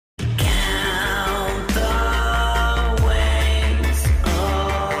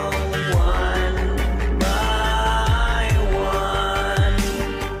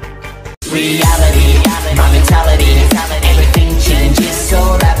My mentality, everything changes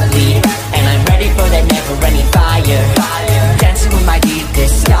so rapidly, and I'm ready for that never-ending fire. Dancing with my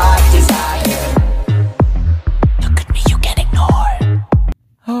deepest, dark desire. Look at me, you can ignore.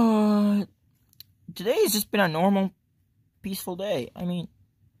 Today has just been a normal, peaceful day. I mean,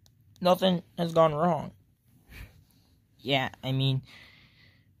 nothing has gone wrong. Yeah, I mean,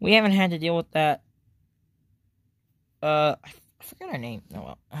 we haven't had to deal with that. I forgot her name.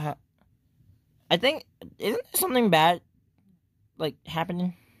 No, I think, isn't there something bad, like,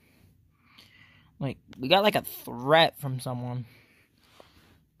 happening? Like, we got, like, a threat from someone.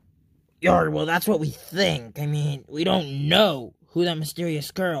 Well, that's what we think. I mean, we don't know who that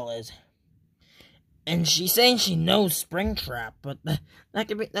mysterious girl is. And she's saying she knows Springtrap, but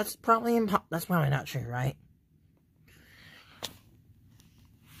that's probably not true, right?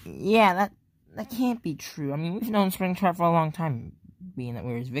 Yeah, that can't be true. I mean, we've known Springtrap for a long time, being that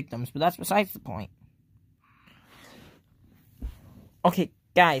we're his victims, but that's besides the point. Okay,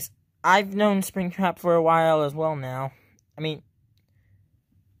 guys, I've known Springtrap for a while as well now. I mean,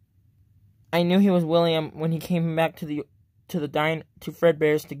 I knew he was William when he came back to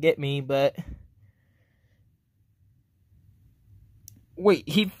Fredbear's to get me, but wait,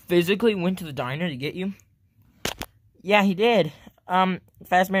 he physically went to the diner to get you? Yeah, he did.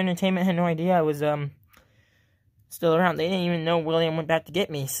 Fazbear Entertainment had no idea I was, still around. They didn't even know William went back to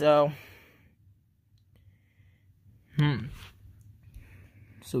get me, so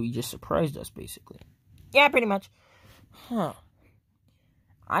So he just surprised us, basically. Yeah, pretty much. Huh.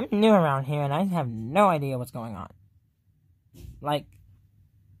 I'm new around here, and I have no idea what's going on. Like,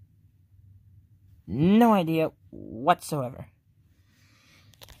 no idea whatsoever.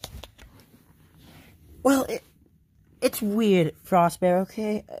 Well, it's weird, Frostbear,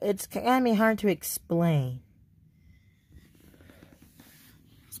 okay? It's gonna be hard to explain.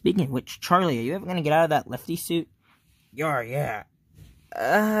 Speaking of which, Charlie, are you ever gonna get out of that lefty suit? Yeah.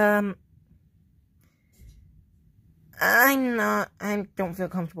 I don't feel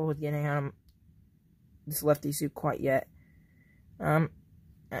comfortable with getting out of this lefty suit quite yet. I've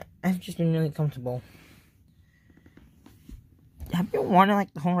just been really comfortable. Have you worn it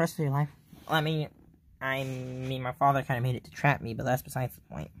like the whole rest of your life? Well, I mean, my father kind of made it to trap me, but that's besides the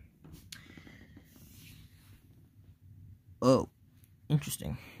point. Oh,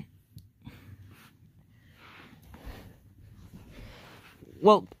 interesting.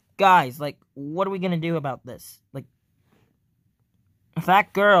 Well, guys, like, what are we gonna do about this? Like, if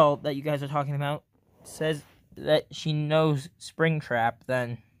that girl that you guys are talking about says that she knows Springtrap,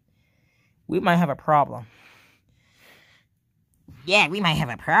 then we might have a problem. Yeah, we might have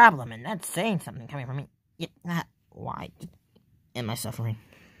a problem, and that's saying something coming from me. Yeah, why am I suffering?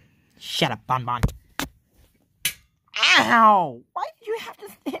 Shut up, Bonbon. Ow! Why did you have to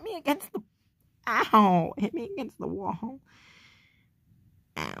hit me against the... Ow! Hit me against the wall.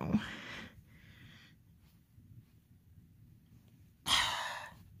 Ow.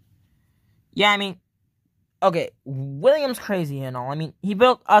 Yeah, I mean, okay, William's crazy and all. I mean, he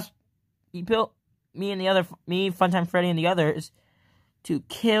built me and Funtime Freddy and the others to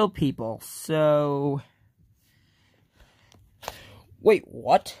kill people, so... Wait,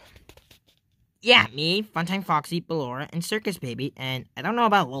 what? Yeah, me, Funtime Foxy, Ballora, and Circus Baby, and I don't know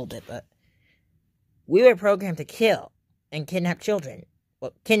about a little bit, but we were programmed to kill and kidnap children.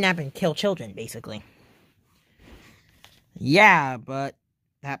 Well, kidnap and kill children, basically. Yeah, but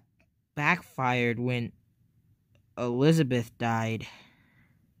that backfired when Elizabeth died.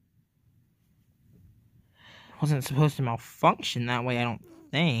 Wasn't supposed to malfunction that way, I don't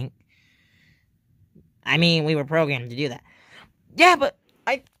think. I mean, we were programmed to do that. Yeah, but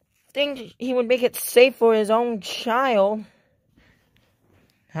I think he would make it safe for his own child.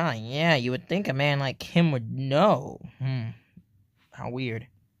 Huh, yeah, you would think a man like him would know. How weird.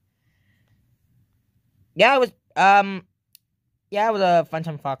 Yeah, it was a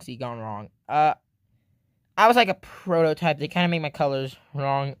Funtime Foxy gone wrong. I was like a prototype. They kind of made my colors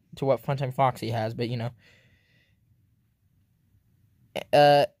wrong to what Funtime Foxy has, but you know.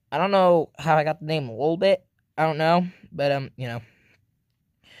 I don't know how I got the name a little bit. I don't know, but you know.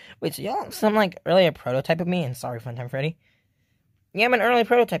 Wait, so y'all some like really a prototype of me? And sorry, Funtime Freddy. Yeah, I'm an early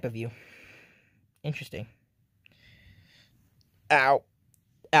prototype of you. Interesting. Ow.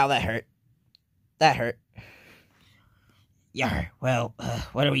 Ow, that hurt. That hurt. Yar, well,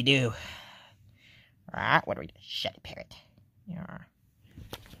 what do we do? Right, what do we do? Shut it, parrot. Yar.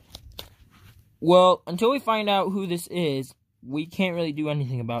 Well, until we find out who this is, we can't really do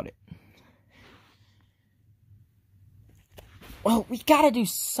anything about it. Well, we gotta do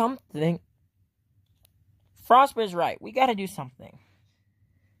something. Frostbear's right. We gotta do something.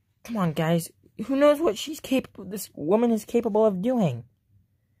 Come on, guys. who knows what this woman is capable of doing.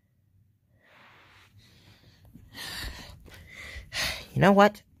 You know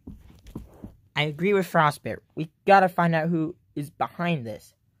what? I agree with Frostbear. We gotta find out who is behind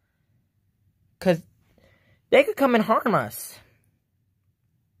this. Because they could come and harm us.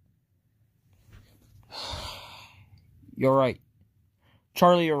 You're right.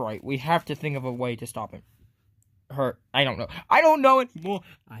 Charlie, you're right. We have to think of a way to stop him. Her. I don't know. I don't know anymore.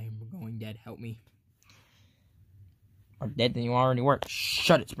 I am going dead. Help me. More dead than you already were.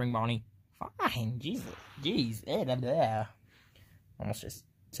 Shut it, Spring Bonnie. Fine. Jesus. Jeez. Almost just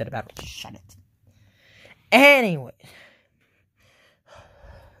said about it. Shut it. Anyway.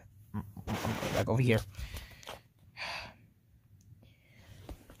 Back over here.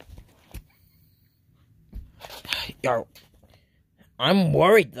 Yo. I'm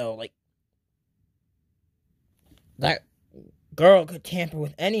worried, though. Like, that girl could tamper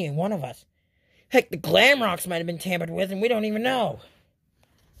with any one of us. Heck, the Glamrocks might have been tampered with, and we don't even know.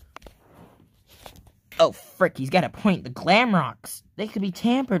 Oh, frick, he's got a point. The Glamrocks, they could be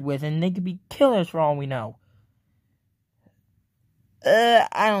tampered with, and they could be killers for all we know.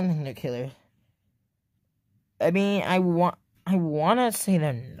 I don't think they're killers. I mean, I want to say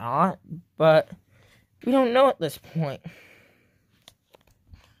they're not, but we don't know at this point.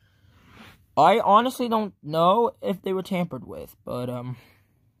 I honestly don't know if they were tampered with, but,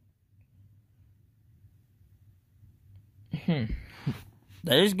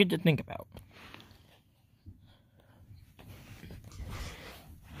 that is good to think about.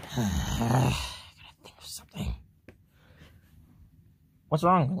 Gotta think of something. What's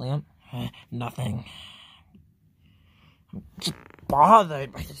wrong, William? Nothing. I'm just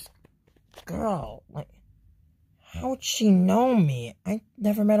bothered by this girl. Like, how would she know me? I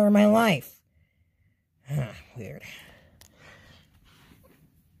never met her in my life. Weird.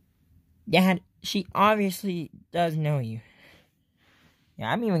 Dad, she obviously does know you. Yeah,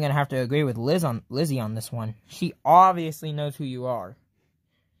 I'm even gonna have to agree with Lizzie on this one. She obviously knows who you are.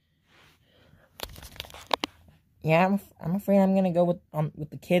 Yeah, I'm afraid I'm gonna go with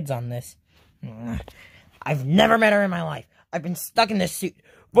the kids on this. I've never met her in my life. I've been stuck in this suit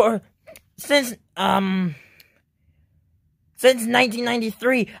since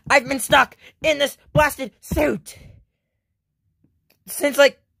 1993. I've been stuck in this blasted suit. Since,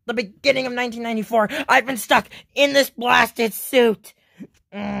 like, the beginning of 1994, I've been stuck in this blasted suit.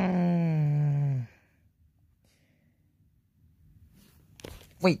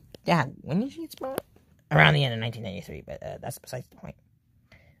 Wait, Dad, when did you get smart? Around the end of 1993, but that's besides the point.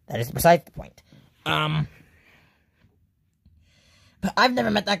 That is besides the point. But I've never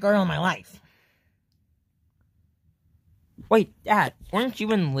met that girl in my life. Wait, Dad, weren't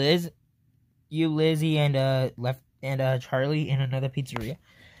you and Lizzie, and Charlie in another pizzeria?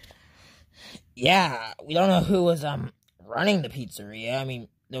 Yeah, we don't know who was running the pizzeria. I mean,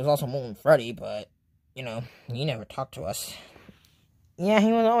 there was also Mole and Freddy, but you know, he never talked to us. Yeah,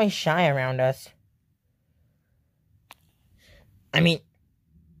 he was always shy around us. I mean,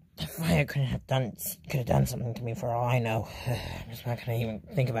 the fire could have done something to me for all I know. I'm just not gonna even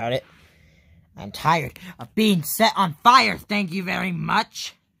think about it. I'm tired of being set on fire, thank you very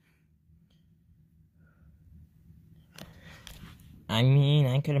much. I mean,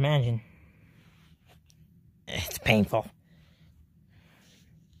 I could imagine. It's painful.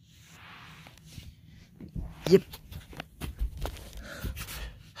 Yep.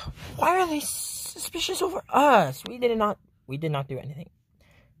 Why are they suspicious over us? We did not do anything.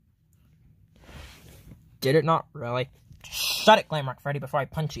 Did it not? Really? Shut it, Glamrock Freddy, before I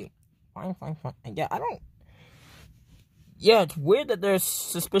punch you. Fine. Yeah, I don't... Yeah, it's weird that they're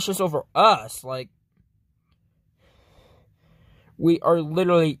suspicious over us. Like, we are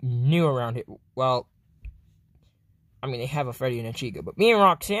literally new around here. Well, I mean, they have a Freddy and a Chica, but me and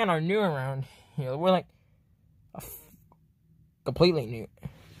Roxanne are new around here. We're like, completely new.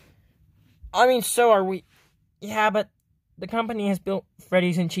 I mean, so are we. Yeah, but the company has built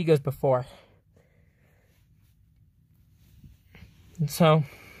Freddy's and Chicas before. And so,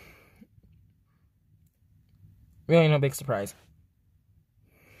 really no big surprise.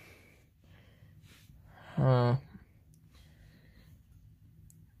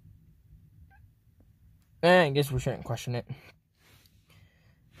 I guess we shouldn't question it.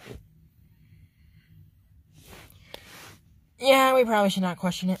 Yeah, we probably should not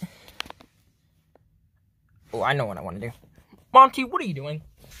question it. Oh, I know what I want to do. Monty, what are you doing?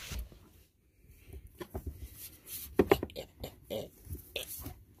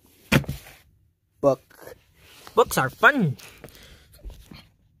 Books are fun.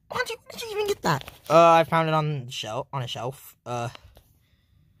 Monty, where did you even get that? I found it on a shelf.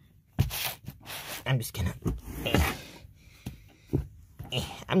 I'm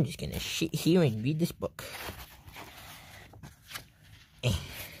just gonna sit here and read this book.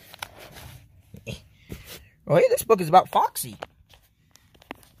 Oh, hey, this book is about Foxy.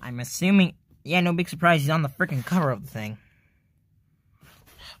 I'm assuming, yeah, no big surprise, he's on the freaking cover of the thing.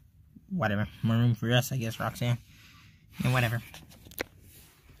 Whatever, more room for us, I guess, Roxanne. And whatever.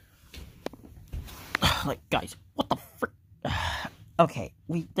 Like, guys, what the frick? Okay,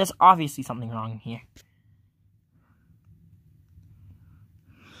 there's obviously something wrong here.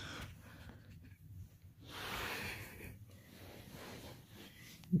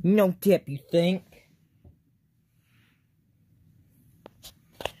 No tip, you think?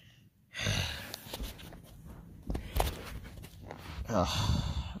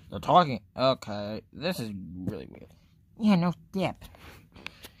 They're talking. Okay, this is really weird. Yeah, no dip.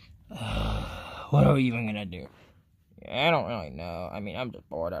 What are we even gonna do? Yeah, I don't really know. I mean, I'm just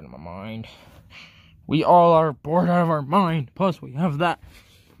bored out of my mind. We all are bored out of our mind. Plus, we have that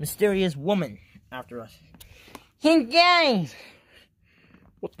mysterious woman after us. Hey, guys!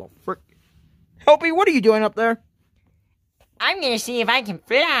 What the frick? Helpy, what are you doing up there? I'm gonna see if I can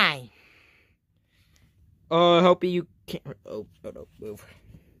fly. Helpy, you can't. Oh, no, move.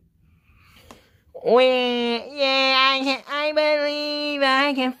 Well, yeah, I believe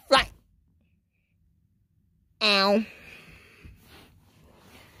I can fly. Ow.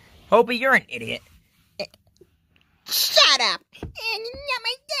 Helpy, you're an idiot. Shut up. And you're not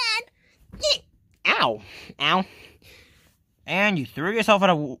my dad. Ow. Ow. And you threw yourself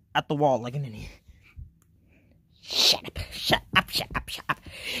at the wall like an idiot. Shut up. Shut up. Shut up. Shut up.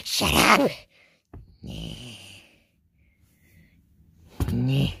 Shut up.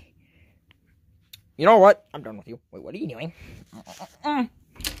 You know what? I'm done with you. Wait, what are you doing?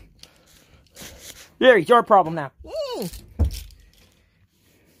 There, it's your problem now.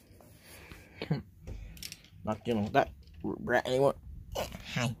 Not dealing with that rat anymore.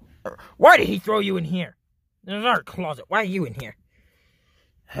 Hi. Why did he throw you in here? This is our closet. Why are you in here?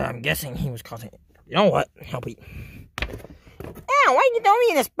 I'm guessing he was causing it. You know what? Help me. Ow, why did you throw me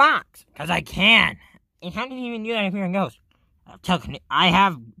in this box? Because I can. And how did you even do that if you're a ghost? I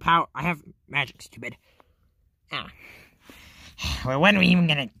have power. I have magic, stupid. Ah. Well, what are we even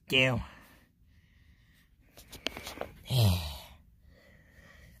gonna do? I'm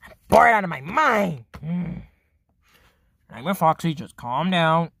bored out of my mind. I'm with Foxy. Just calm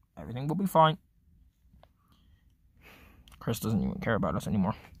down. Everything will be fine. Chris doesn't even care about us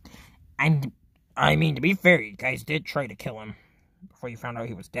anymore. I mean, to be fair, you guys did try to kill him before you found out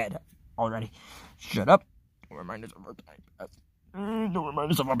he was dead already. Shut up. Don't remind us of our past. Don't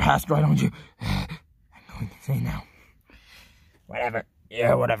remind us of our past, why don't you? I'm going to say now. Whatever.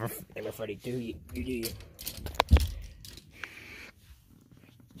 Yeah, whatever. Neighbor Freddy, do you do you.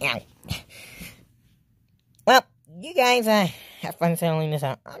 Ow. Well, you guys have fun settling this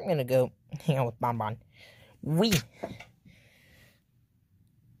out. I'm gonna go hang out with Bonbon.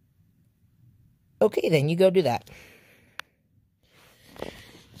 Okay, then, you go do that.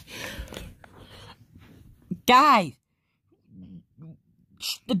 Guys!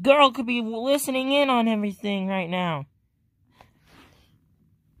 The girl could be listening in on everything right now.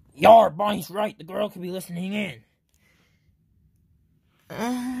 Bonnie's right. The girl could be listening in.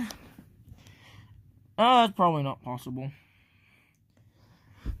 That's probably not possible.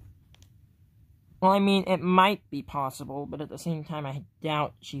 Well, I mean, it might be possible, but at the same time, I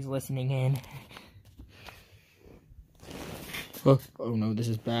doubt she's listening in. Oh no, this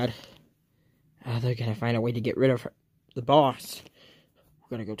is bad. They're gonna find a way to get rid of her. The boss.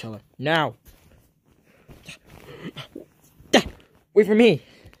 We're gonna go tell her. Now! Wait for me!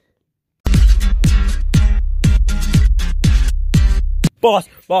 Boss!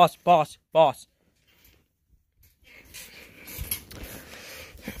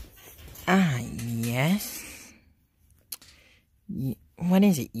 Yes? What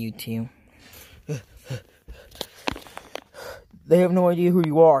is it, you two? They have no idea who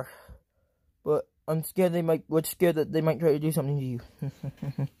you are. But I'm scared that they might try to do something to you.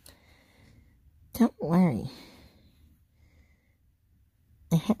 Don't worry.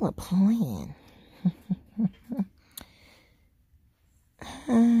 I have a plan.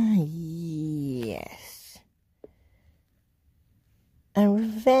 Yes. A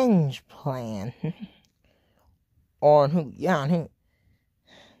revenge plan. On who? Yeah, on who?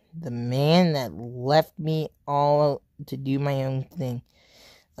 The man that left me all to do my own thing.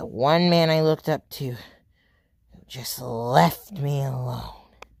 The one man I looked up to, who just left me alone.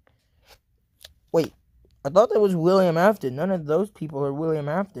 Wait, I thought that was William Afton. None of those people are William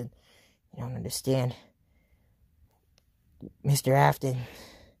Afton. You don't understand. Mr. Afton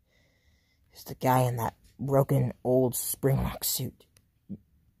is the guy in that broken old Springlock suit.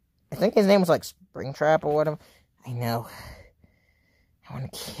 I think his name was like Springtrap or whatever. I know. I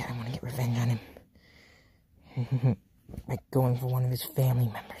want to get revenge on him. Like going for one of his family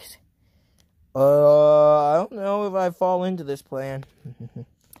members. I don't know if I fall into this plan.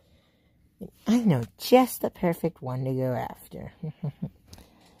 I know just the perfect one to go after.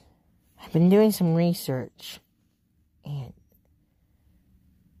 I've been doing some research, and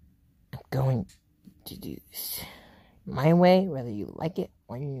I'm going to do this my way, whether you like it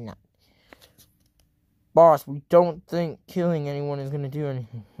or not. Boss, we don't think killing anyone is going to do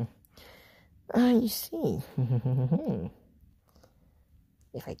anything. You see.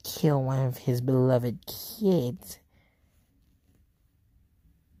 If I kill one of his beloved kids,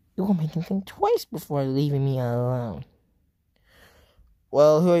 it will make him think twice before leaving me alone.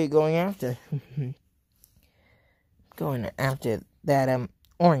 Well, who are you going after? Going after that,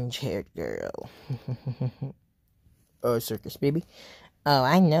 orange-haired girl. Oh, circus baby. Oh,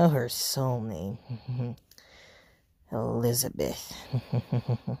 I know her soul name. Elizabeth.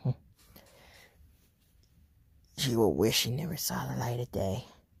 She will wish she never saw the light of day.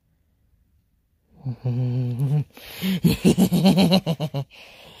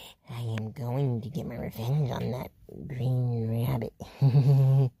 I am going to get my revenge on that green rabbit.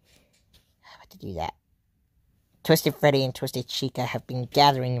 How to do that? Twisted Freddy and Twisted Chica have been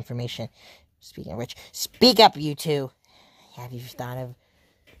gathering information. Speaking of which, speak up, you two. Have you thought of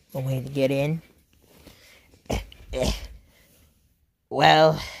a way to get in?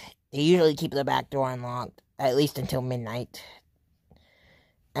 Well, they usually keep the back door unlocked, at least until midnight.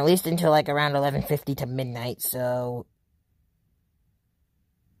 At least until like around 11:50 to midnight, so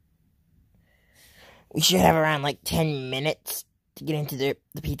we should have around like 10 minutes to get into the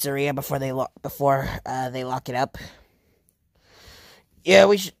pizzeria before they lock it up. Yeah,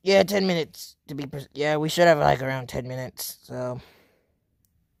 10 minutes to be we should have like around 10 minutes. So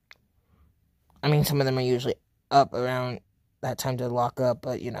I mean, some of them are usually up around that time to lock up,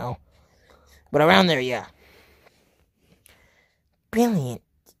 but but around there, yeah. Brilliant.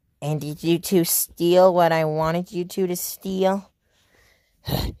 And did you two steal what I wanted you two to steal?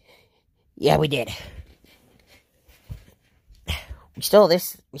 Yeah, we did. We stole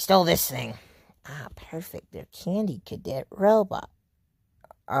this thing. Ah, perfect. They're Candy Cadet robot.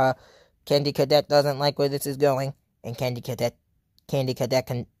 Candy Cadet doesn't like where this is going, and Candy Cadet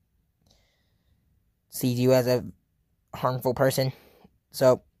can sees you as a harmful person.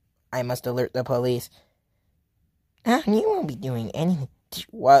 So, I must alert the police. You won't be doing anything.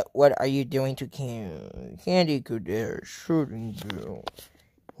 What are you doing to Candy Cadet shooting you?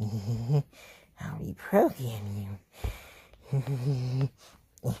 I'll reprogram you.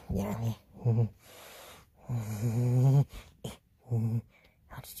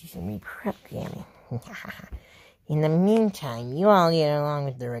 I'll just do some reprogramming. In the meantime, you all get along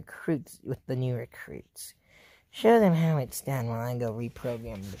with the new recruits. Show them how it's done while I go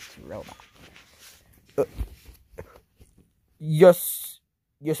reprogram this robot. Yes,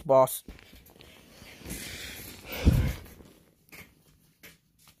 boss.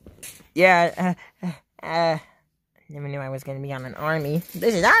 Yeah, never knew I was going to be on an army.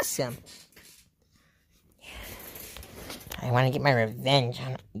 This is awesome. I want to get my revenge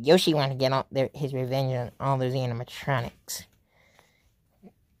on Yoshi. Want to get his revenge on all those animatronics.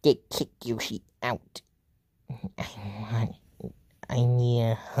 Kick Yoshi out. I need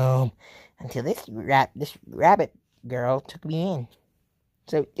a home until this rabbit girl took me in.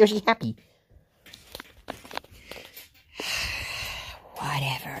 So Yoshi happy.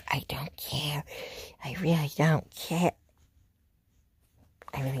 Whatever. I don't care. I really don't care.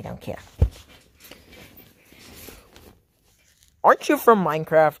 Aren't you from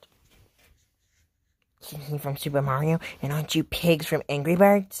Minecraft? Isn't he from Super Mario? And aren't you pigs from Angry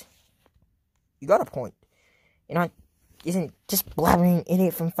Birds? You got a point. Isn't just blabbering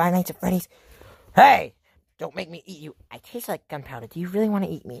idiot from Five Nights at Freddy's? Hey! Don't make me eat you. I taste like gunpowder. Do you really want to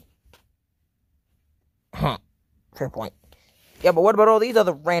eat me? Huh. Fair point. Yeah, but what about all these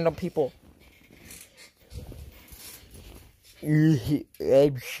other random people?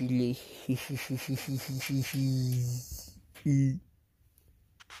 Actually.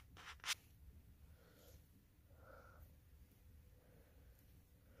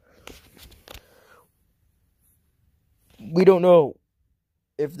 We don't know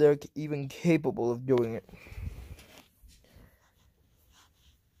if they're even capable of doing it.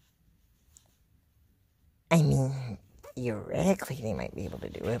 I mean, theoretically they might be able to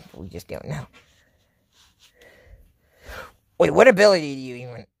do it, but we just don't know. Wait, what ability do you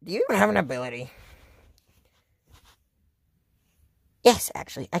even have an ability? Yes,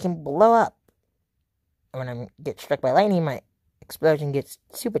 actually, I can blow up when I get struck by lightning, my explosion gets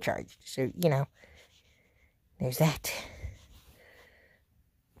supercharged. So, you know, there's that.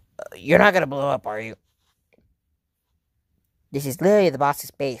 You're not gonna blow up, are you? This is literally the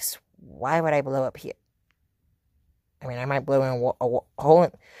boss's base. Why would I blow up here? I mean, I might blow in a hole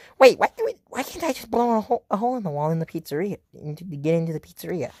in... Wait, why can't I just blow a hole in the wall in the pizzeria? To get into the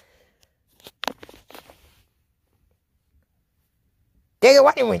pizzeria? Dang it,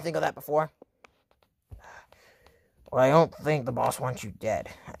 why didn't we think of that before? Well, I don't think the boss wants you dead.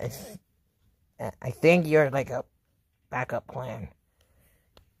 I think you're like a backup plan.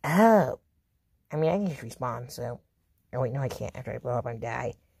 Oh. I mean, I can just respawn, so... Oh, wait, no, I can't. After I blow up, I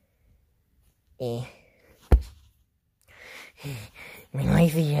die. My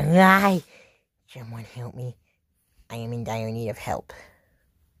life is a lie. Someone help me. I am in dire need of help.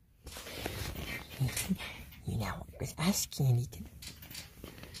 You know, just ask Candy.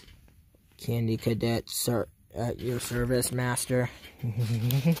 Candy Cadet, sir, at your service, master.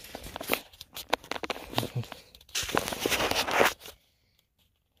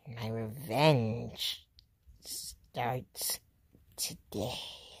 My revenge starts today.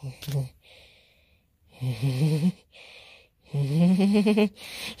 I'm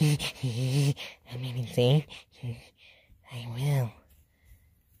not insane. I will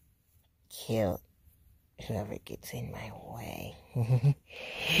kill whoever gets in my way.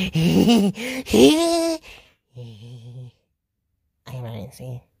 I am not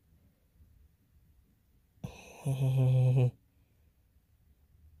insane.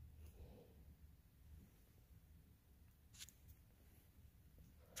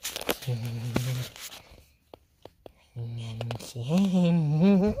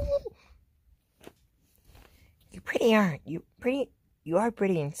 You are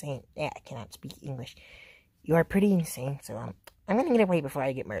pretty insane. Yeah, I cannot speak English. You are pretty insane, so I'm gonna get away before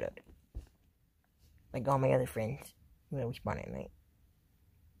I get murdered. Like all my other friends who always spawn at night.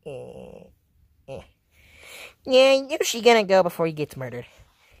 Yeah, you're she gonna go before he gets murdered.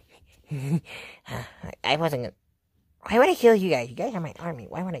 I wasn't gonna... Why would I kill you guys? You guys are my army.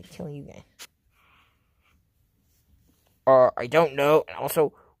 Why would I kill you guys? I don't know. And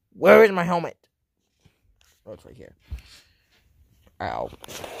also, where is my helmet? Oh, it's right here. Ow.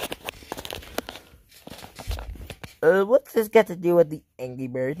 What's this got to do with the Angry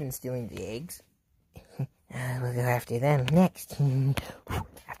Birds and stealing the eggs? We'll go after them next.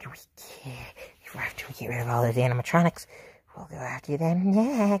 After we get rid of all those animatronics, we'll go after them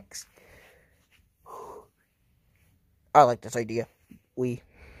next. I like this idea. In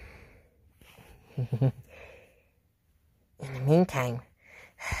the meantime,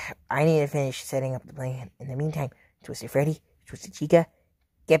 I need to finish setting up the plan. In the meantime, Twisted Freddy, Twisted Chica,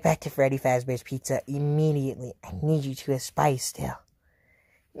 get back to Freddy Fazbear's Pizza immediately. I need you to spy still.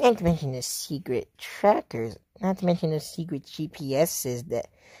 Not to mention the secret trackers. Not to mention the secret GPSs that,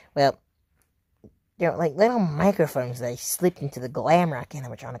 well, they're like little microphones that I slipped into the Glamrock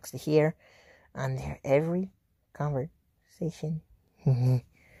animatronics to hear on their every conversation.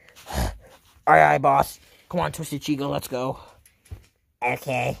 Aye, boss. Come on, Twisted Chica, let's go.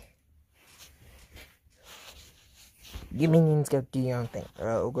 Okay. You minions go do your own thing.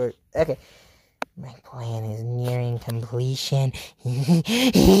 Oh, good. Okay. My plan is nearing completion. I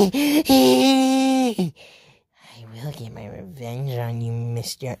will get my revenge on you,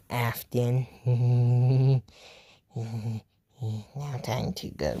 Mr. Afton. Now time to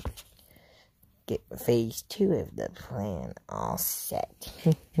go get phase 2 of the plan all set.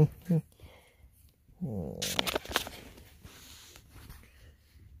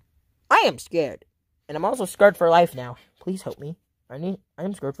 I am scared. And I'm also scared for life now. Please help me.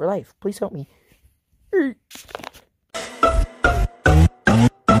 I'm scared for life. Please help me.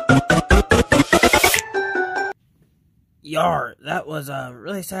 Yar, that was a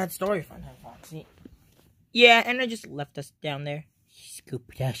really sad story for FNaF Foxy. Yeah, and I just left us down there.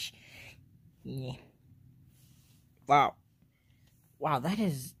 Scoop Plush. Yeah. Wow. Wow, that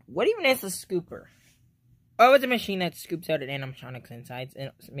is... What even is a scooper? Oh, it's a machine that scoops out animatronics insides,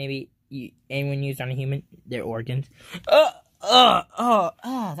 and maybe anyone used on a human, their organs. That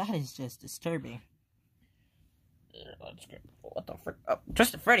is just disturbing. Let's go. What the frick? Oh,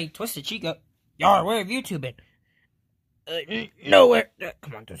 Twisted Freddy, Twisted Chica. Yar, where have you two been? Nowhere.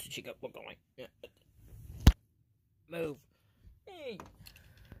 Come on, Twisted Chica, we're going. Move. Hey.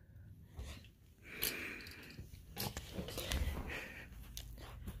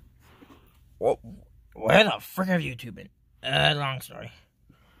 Whoa. Where the frick have you two been? Long story.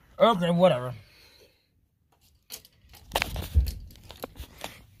 Okay, whatever.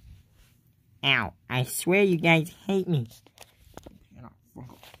 Ow, I swear you guys hate me.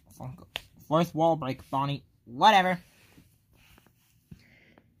 Fourth wall break, Bonnie. Whatever.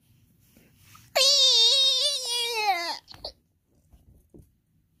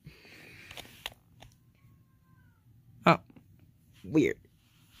 Oh. Weird.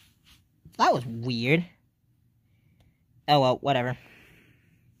 That was weird. Oh well, whatever.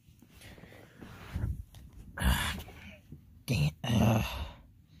 Dang it.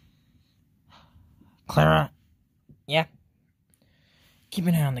 Clara? Yeah? Keep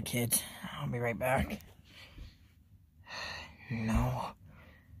an eye on the kids. I'll be right back. No.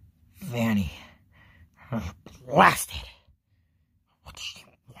 Vanny. Blasted. What does she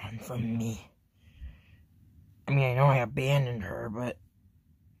want from me? I mean, I know I abandoned her, but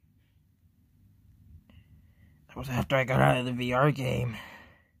that was after I got out of the VR game.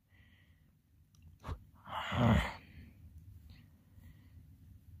 I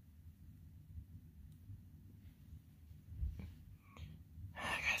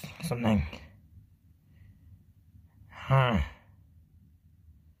gotta think of something. I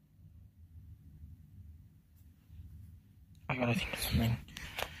gotta think of something.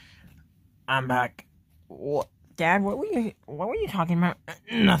 I'm back. What, Dad? What were you talking about?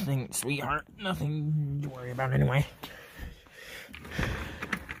 Nothing, sweetheart. Nothing to worry about anyway.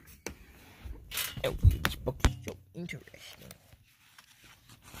 Oh, this book is so interesting.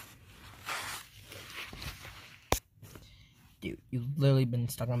 Dude, you've literally been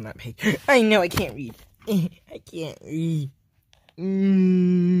stuck on that page. I know, I can't read. I can't read.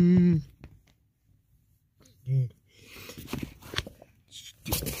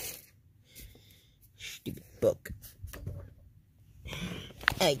 Stupid book.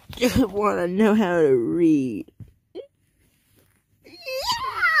 I just want to know how to read.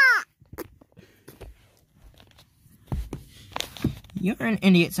 You're an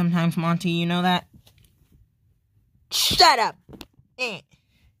idiot sometimes, Monty, you know that? Shut up!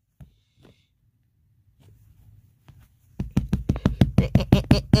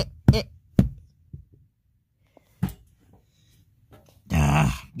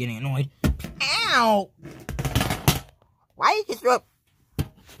 Getting annoyed. Ow! Why did you throw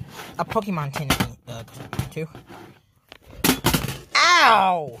a Pokemon tin at me? Too?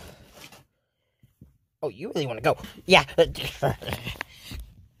 Ow! Oh, you really want to go? Yeah.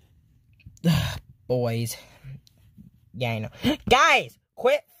 Boys. Yeah, I know. Guys,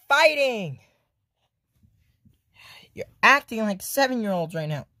 quit fighting! You're acting like 7-year-olds right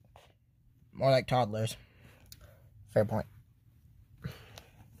now. More like toddlers. Fair point.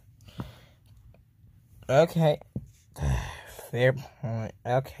 Okay. Fair point.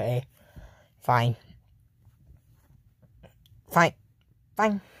 Okay. Fine. Fine.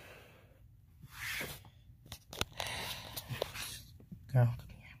 Fine. Girl,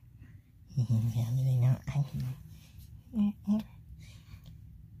 come here.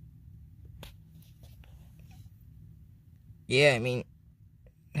 Yeah, I mean...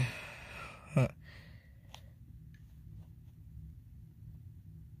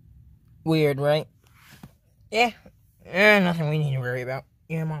 Weird, right? Yeah. Nothing we need to worry about.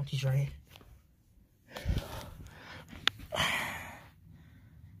 Yeah, Monty's right.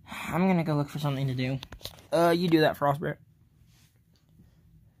 I'm gonna go look for something to do. You do that, Frostbear.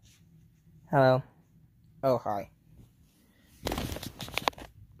 Hello. Oh, hi.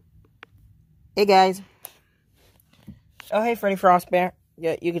 Hey, guys. Oh, hey, Freddy Frostbear.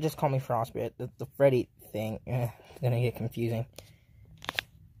 Yeah, you could just call me Frostbear. The Freddy thing is gonna get confusing.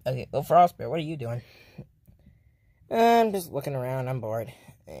 Okay, well, Frostbear, what are you doing? I'm just looking around. I'm bored.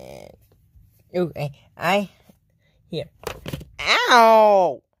 Ooh, here.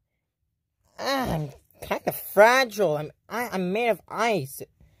 Ow! I'm kind of fragile. I'm made of ice.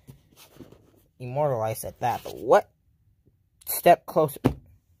 Immortal ice at that. But what? Step closer.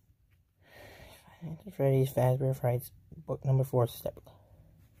 Freddy's Fazbear Frights, book number 4. Step.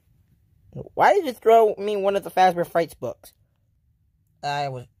 Why did you throw me one of the Fazbear Frights books?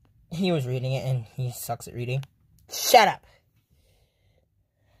 He was reading it, and he sucks at reading. Shut up!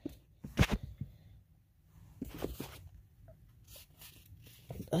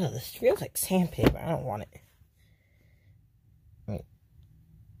 Ugh, this feels like sandpaper. I don't want it.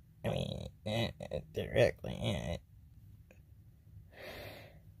 I mean, directly.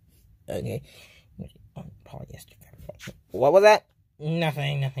 Okay. Polyester. What was that?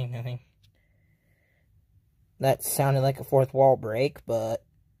 Nothing. That sounded like a fourth wall break, but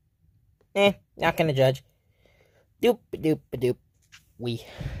not gonna judge. Doop.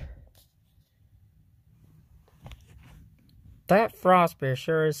 That Frostbear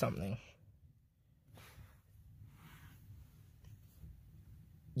sure is something.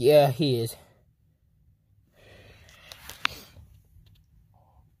 Yeah, he is.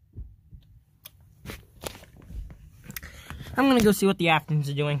 I'm gonna go see what the Aftons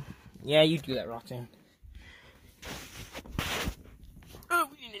are doing. Yeah, you do that, Roxanne. Oh,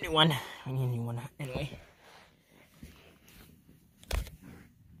 we need a new one. We need a new one. Anyway.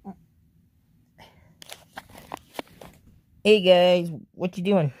 Hey guys, what you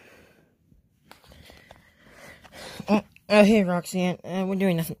doing? Oh, hey Roxanne. We're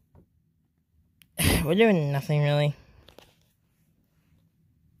doing nothing. We're doing nothing really.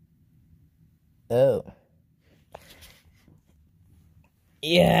 Oh.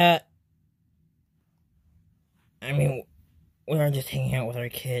 Yeah. I mean, we were just hanging out with our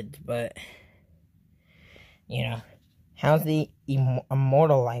kids, but, you know, how's the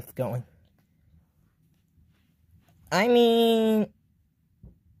immortal life going? I mean,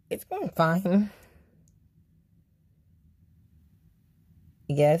 it's going fine.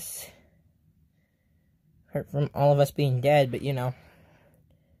 I guess. Hurt from all of us being dead, but you know.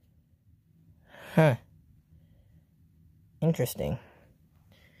 Huh. Interesting.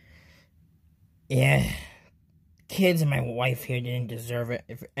 Yeah. Kids and my wife here didn't deserve it.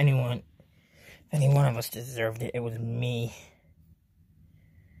 If any one of us deserved it, it was me.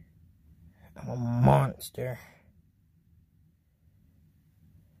 I'm a monster.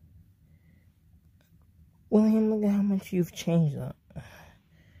 William, look at how much you've changed up.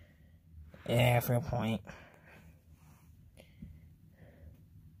 Yeah, fair point.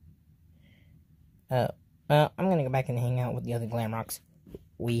 Well, I'm gonna go back and hang out with the other Glamrocks.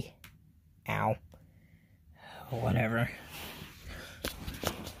 Ow. Whatever.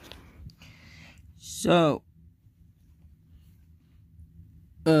 So,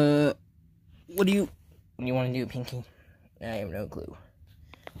 what do you want to do, Pinky? I have no clue.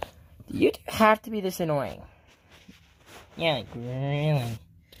 Do you have to be this annoying? Yeah, like, really?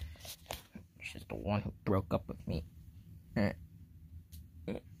 She's the one who broke up with me. It's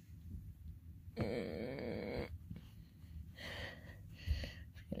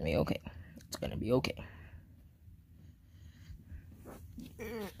gonna be okay. It's gonna be okay.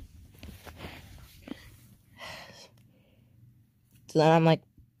 So then I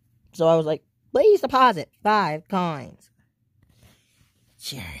was like, please deposit 5 coins.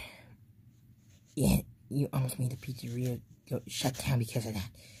 Sure. Yeah, you almost made the pizzeria go shut down because of that.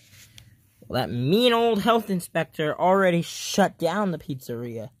 Well, that mean old health inspector already shut down the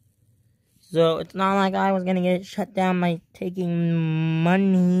pizzeria. So it's not like I was gonna get it shut down by taking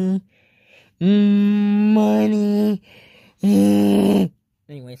money. Money.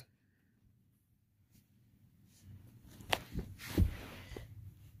 Anyways.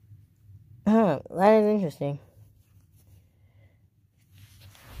 Oh, that is interesting.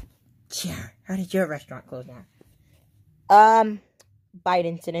 Sure. How did your restaurant close down? Bite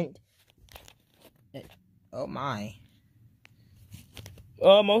incident. Oh my.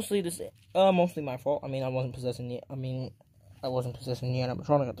 Mostly my fault. I mean, I wasn't possessing the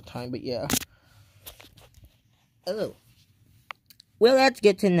animatronic at the time, but yeah. Oh. Well, that's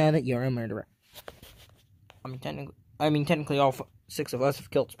good to know that you're a murderer. Technically, all 6 of us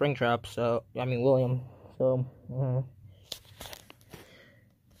have killed Springtrap, so, William, so,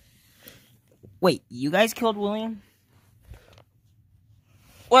 Wait, you guys killed William?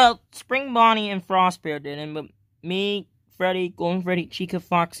 Well, Spring Bonnie and Frostbear didn't, but me, Freddy, Golden Freddy, Chica,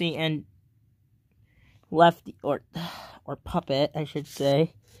 Foxy, and Lefty, or Puppet, I should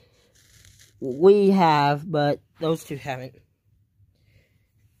say, we have, but those 2 haven't.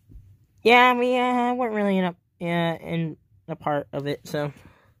 Yeah, we weren't really in a part of it, so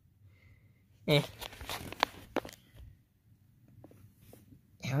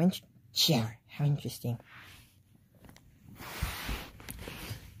How interesting.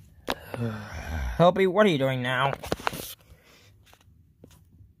 Helpy, what are you doing now?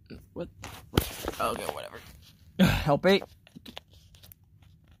 What? Okay, whatever. Helpy.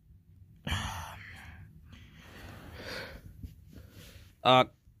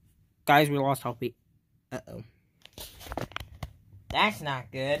 Guys, we lost Helpy. Uh-oh. That's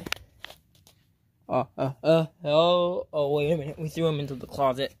not good. Oh, wait a minute. We threw him into the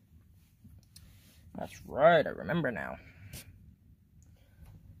closet. That's right, I remember now.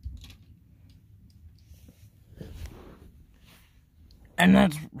 And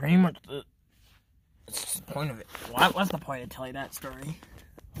that's pretty much that's the point of it. What's the point of telling that story?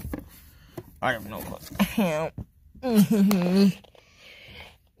 I have no clue.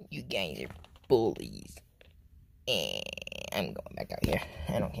 You guys are bullies. I'm going back out here.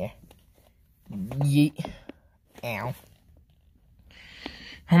 I don't care. Yeet. Ow.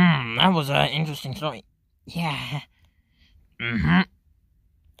 That was an interesting story. Yeah.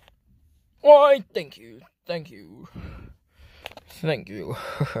 Why, thank you. Thank you.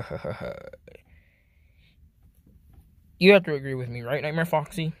 You have to agree with me, right, Nightmare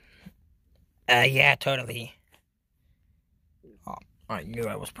Foxy? Yeah, totally. Oh, I knew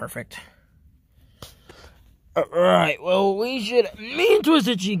I was perfect. Alright, well, me and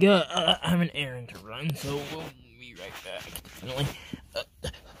Twisted Chica, have an errand to run, so we'll be right back. Definitely.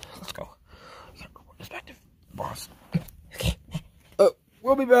 Let's go. We gotta report this back to boss. Okay.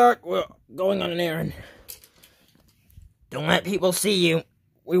 We'll be back. We're going on an errand. Don't let people see you.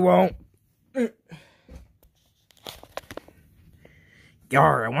 We won't.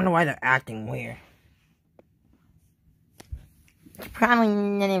 Yar, I wonder why they're acting weird. It's probably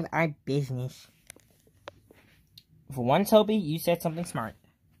none of our business. For once, Hobie, you said something smart.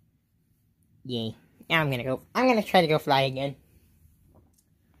 Yay. Now I'm gonna try to go fly again.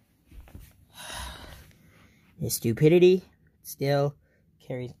 The stupidity still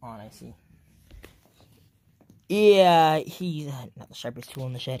carries on, I see. Yeah, he's not the sharpest tool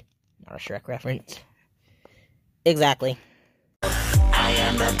in the shed. Not a Shrek reference. Exactly. I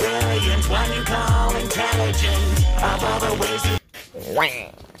am the brilliant one you call intelligent. Of all the ways you...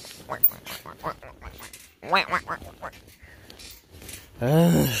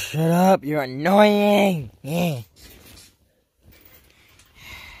 Shut up, you're annoying. Yeah.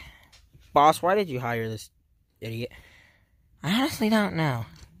 Boss, why did you hire this idiot? I honestly don't know.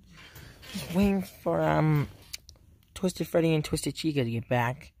 Just waiting for Twisted Freddy and Twisted Chica to get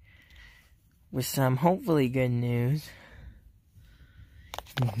back with some hopefully good news.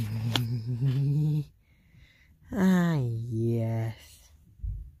 Yes.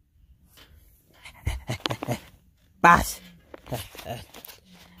 Boss!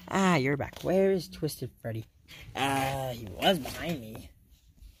 You're back. Where is Twisted Freddy? He was behind me.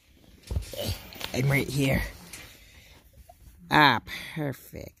 I'm right here.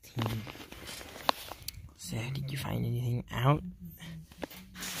 Perfect. So, did you find anything out?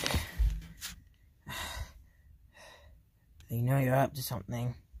 They know you're up to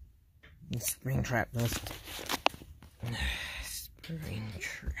something. Springtrap list.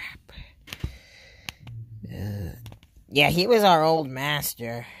 Springtrap. Yeah, he was our old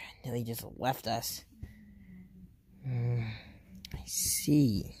master until he just left us. I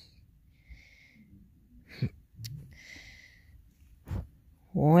see.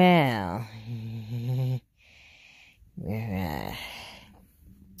 Well, we're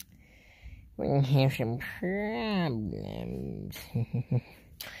gonna have some problems.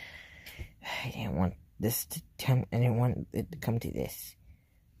 I didn't want this to come. I didn't want it to come to this.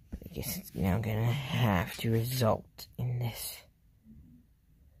 But I guess it's now gonna have to result in this.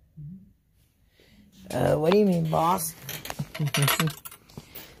 What do you mean, boss?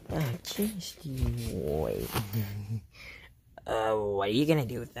 Jeez, wait. What are you gonna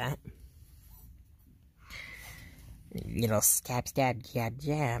do with that? Little stab, stab, jab,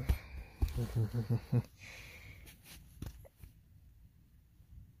 jab.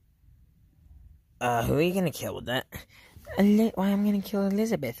 Who are you gonna kill with that? Why, I'm gonna kill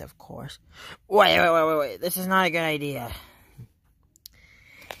Elizabeth, of course. Wait. This is not a good idea.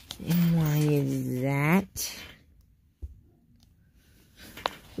 And why is that?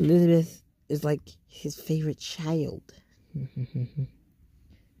 Elizabeth is like his favorite child.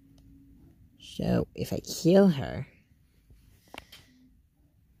 So, if I kill her,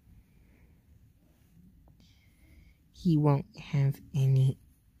 he won't have any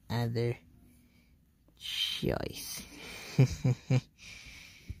other choice.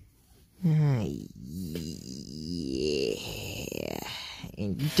 Yeah.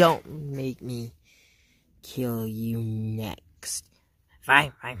 And don't make me kill you next.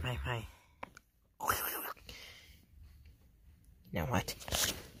 Fine. You know what?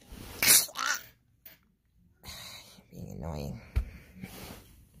 You're being annoying.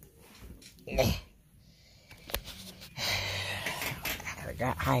 I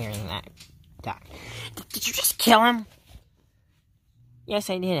regret hiring that doc. Did you just kill him? Yes,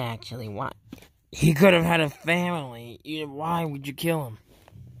 I did actually. What? He could have had a family. Why would you kill him?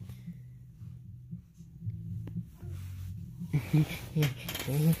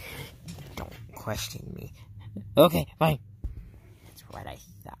 Don't question me. Okay, fine. That's what I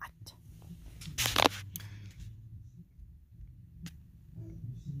thought.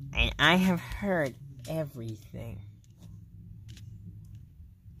 And I have heard everything.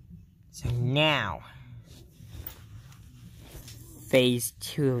 So now, phase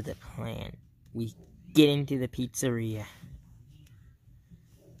 2 of the plan. We get into the pizzeria.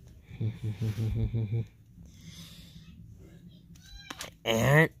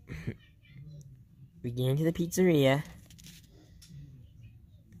 And we get into the pizzeria.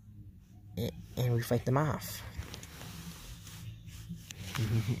 And we fight them off.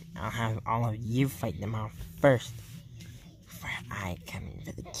 I'll have all of you fight them off first.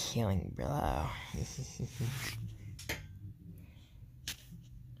 killing below.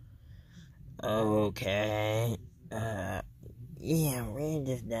 Okay. Yeah, we're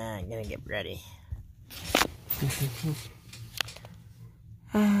just gonna get ready.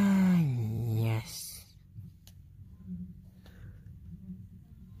 Yes.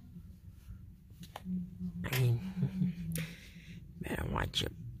 I mean, better watch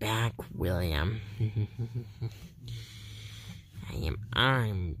your back, William. I am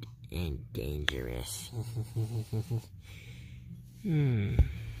armed and dangerous. I'm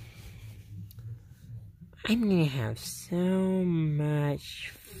gonna have so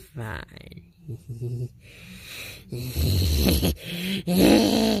much fun.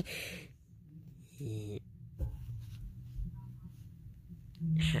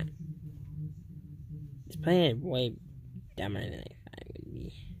 It's probably way dumber than I thought it would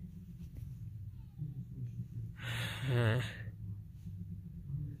be.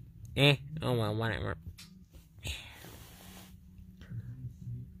 Oh well, whatever.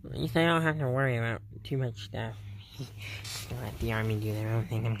 At least I don't have to worry about too much stuff. Gonna let the army do their own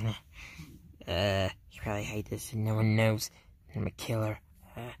thing. I'm gonna, you probably hate this and no one knows I'm a killer.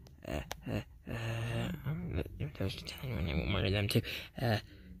 Those to tell anyone, I won't murder them too. I gotta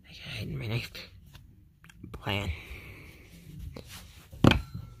hide my knife. Plan. There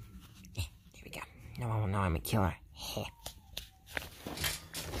we go. No one will know I'm a killer.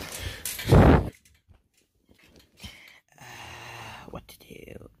 What to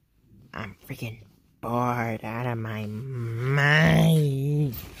do? I'm freaking bored out of my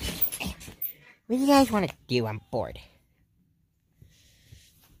mind. What do you guys want to do? I'm bored.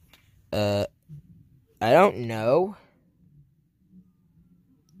 I don't know.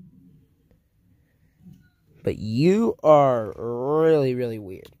 But you are really, really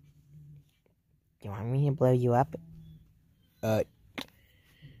weird. Do you want me to blow you up?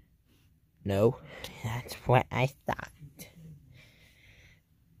 No. That's what I thought.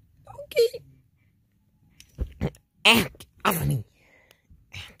 Okay. Act off of me.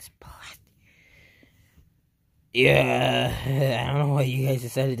 Act blast. Yeah, I don't know why you guys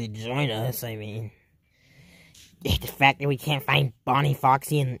decided to join us. I mean, the fact that we can't find Bonnie,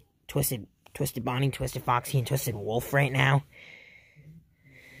 Foxy, and Twisted Bonnie, Twisted Foxy, and Twisted Wolf right now.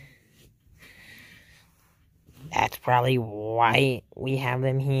 That's probably why we have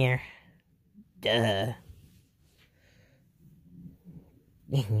them here. Duh.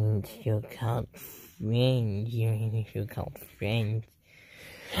 You feel called friends. You feel called friends.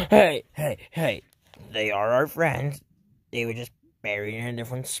 Hey. They are our friends. They were just buried in a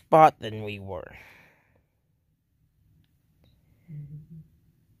different spot than we were.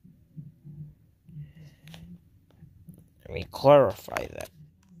 Let me clarify that.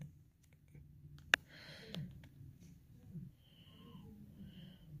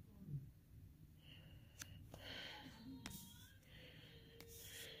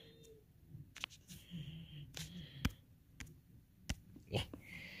 Yeah.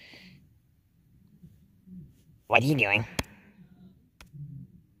 What are you doing?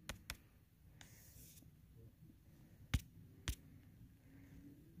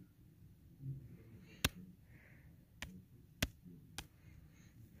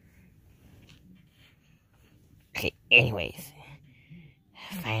 Okay, anyways.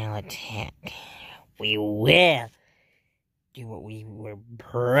 Final attack. We will do what we were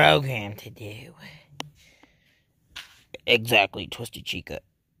programmed to do. Exactly, Twisted Chica.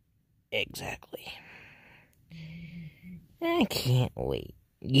 Exactly. I can't wait.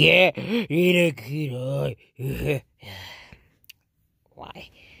 Yeah, eat a kid. Why?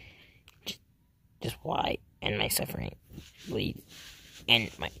 Just why? End my suffering. Please.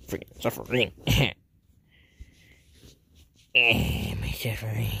 End my freaking suffering. End my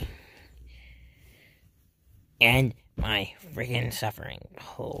suffering. End my freaking suffering.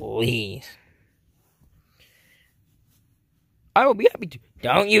 Please. I will be happy to.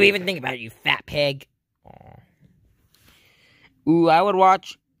 Don't you even think about it, you fat pig. Aww. Ooh, I would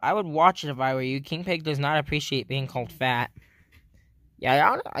watch it if I were you. King Pig does not appreciate being called fat.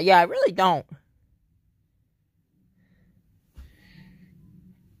 Yeah, I really don't.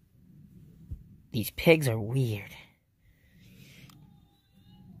 These pigs are weird.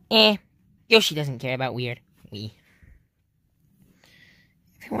 Yoshi doesn't care about weird.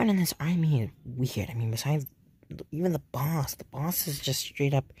 Everyone in this army is weird. I mean, besides even the boss. The boss is just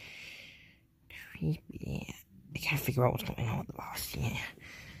straight up creepy. I gotta figure out what's going on with the boss. Yeah.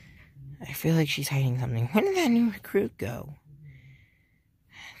 I feel like she's hiding something. When did that new recruit go?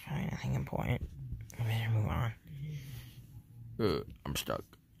 Probably nothing important. I better move on. I'm stuck.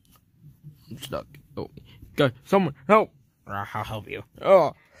 Oh, guys, someone help! I'll help you.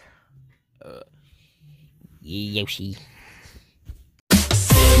 Oh. Yoshi.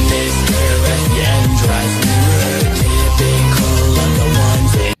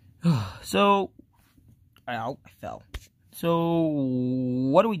 So, ow, I fell. So,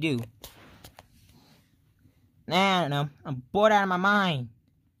 what do we do? I don't know. I'm bored out of my mind.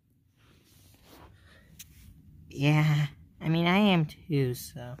 Yeah, I mean, I am too,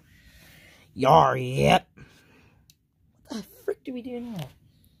 so. Yep. What the frick do we do now?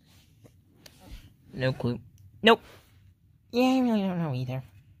 No clue. Nope. Yeah, I really don't know either.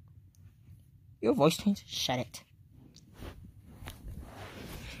 Your voice change? Shut it.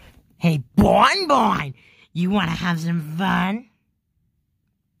 Hey, Bon! You wanna have some fun?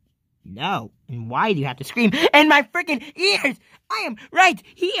 No. And why do you have to scream in my freaking ears? I am right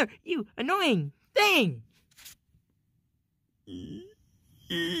here, you annoying thing!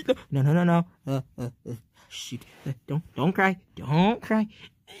 No. Shoot. Don't cry. Don't cry.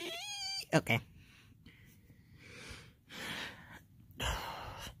 Okay.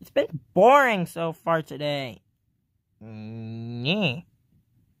 It's been boring so far today. Yeah.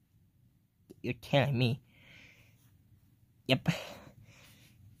 You're telling me. Yep.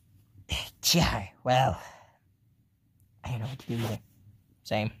 Sure, well. I don't know what to do either.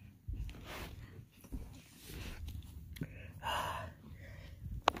 Same.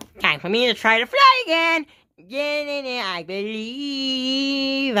 Time for me to try to fly again. I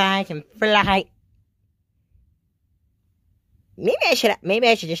believe I can fly. Maybe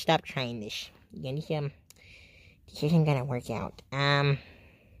I should just stop trying this. This isn't gonna work out.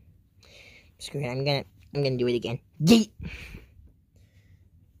 Screw it. I'm gonna do it again. Yeet.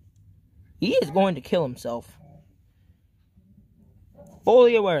 He is going to kill himself.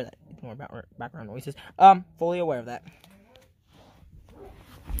 Fully aware of that. More background noises. Fully aware of that.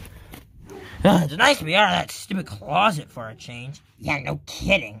 It's nice to be out of that stupid closet for a change. Yeah, no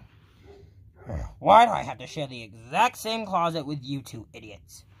kidding. Why do I have to share the exact same closet with you two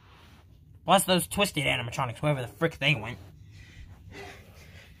idiots? Plus those twisted animatronics, wherever the frick they went.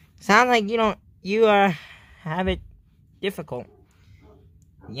 Sounds like you have it difficult.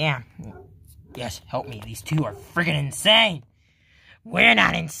 Yeah. Yes, help me. These two are freaking insane. We're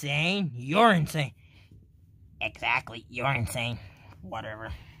not insane. You're insane. Exactly. You're insane.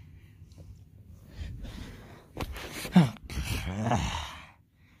 Whatever.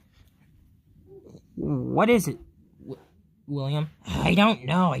 What is it, William? I don't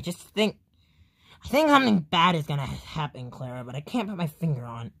know. I think something bad is gonna happen, Clara, but I can't put my finger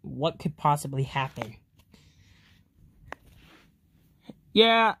on what could possibly happen.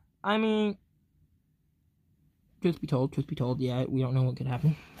 Yeah, I mean, truth be told, yeah, we don't know what could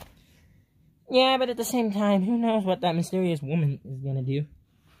happen. Yeah, but at the same time, who knows what that mysterious woman is gonna do?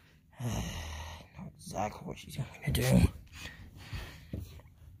 I know exactly what she's going to do.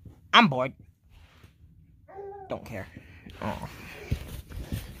 I'm bored. Don't care. Oh.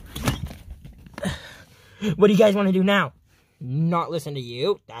 What do you guys want to do now? Not listen to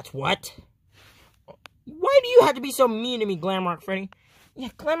you? That's what? Why do you have to be so mean to me, Glamrock Freddy? Yeah,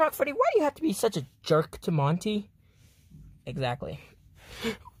 Glamrock Freddy, why do you have to be such a jerk to Monty? Exactly.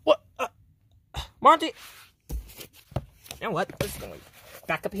 What? Monty! You know what? Let's go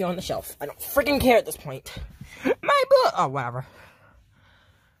back up here on the shelf. I don't freaking care at this point. My book! Oh, whatever.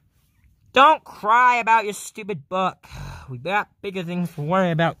 Don't cry about your stupid book. We got bigger things to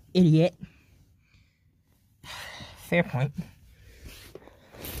worry about, idiot. Fair point.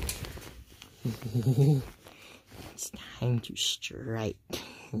 It's time to strike.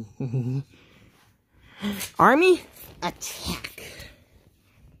 Army, attack.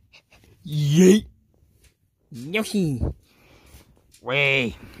 Yeet. Yoshi.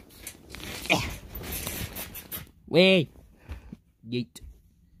 Way. Way. Yeet.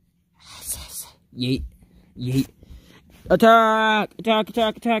 Yeet. Yeet. Attack! Attack,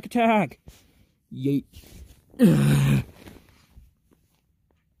 attack, attack, attack! Yeet.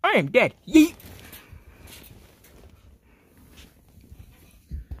 I am dead. Yeet.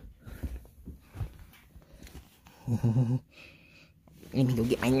 Let me go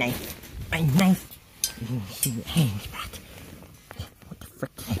get my knife. My knife. Hands back. What the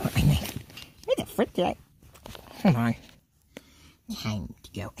frick did I put my knife? What the frick did I? Hold on. Time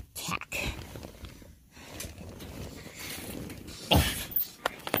to go attack.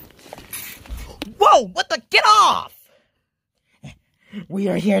 Whoa! What the? Get off! We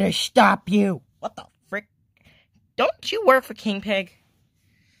are here to stop you. What the frick? Don't you work for King Pig?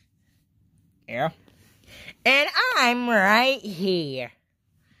 Yeah. And I'm right here.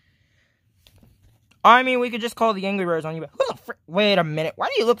 I mean, we could just call the Angry Birds on you, but who the frick? Wait a minute. Why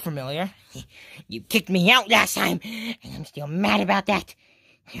do you look familiar? You kicked me out last time, and I'm still mad about that.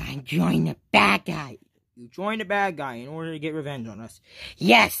 I joined the bad guy. You joined the bad guy in order to get revenge on us.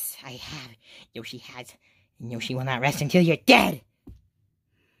 Yes, I have. Yoshi has. And Yoshi will not rest until you're dead.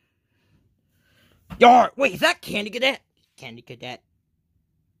 Wait, is that Candy Cadet? Candy Cadet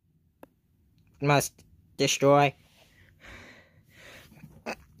must destroy.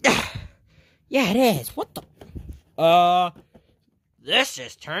 Yeah, it is. What the? This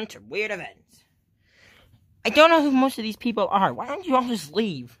just turned to weird events. I don't know who most of these people are. Why don't you all just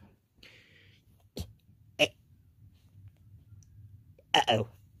leave?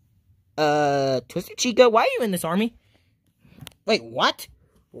 Twisted Chica, why are you in this army? Wait, what?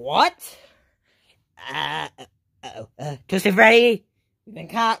 What? Twisted Freddy, you've been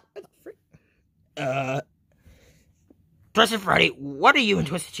caught. Twisted Freddy, what are you and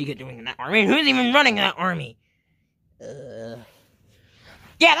Twisted Chica doing in that army? And who's even running that army?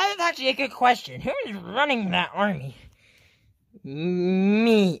 Yeah, that is actually a good question. Who is running that army?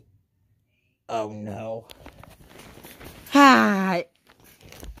 Me. Oh no. Hi.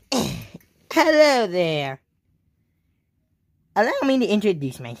 Hello there. Allow me to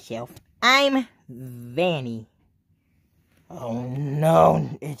introduce myself. I'm Vanny. Oh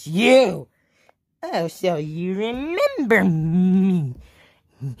no, it's you. Oh, so you remember me.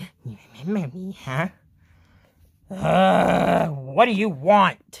 You remember me, huh? What do you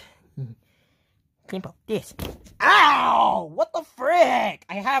want? Think about this. Ow! What the frick?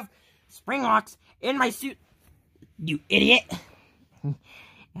 I have spring locks in my suit. You idiot.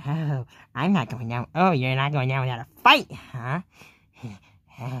 Oh, I'm not going down. Oh, you're not going down without a fight, huh?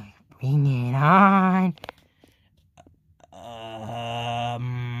 Oh, bring it on.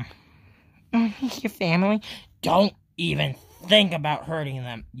 Your family? Don't even think about hurting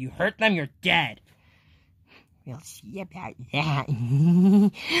them. You hurt them, you're dead. We'll see about that.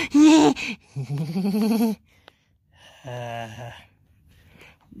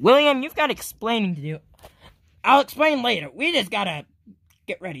 William, you've got explaining to do. I'll explain later. We just gotta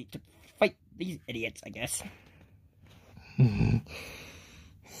get ready to fight these idiots, I guess.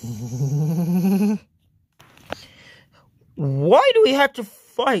 Why do we have to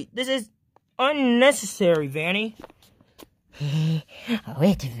fight? This is unnecessary, Vanny. Oh,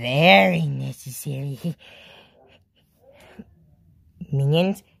 it's very necessary.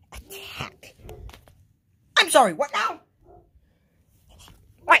 Minions, attack. I'm sorry, what now?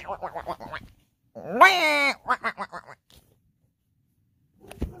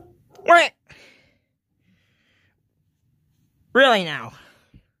 Really now?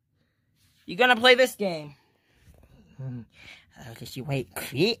 You gonna play this game? Just you wait.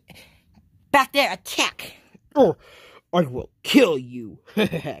 Back there, attack! Oh, I will kill you.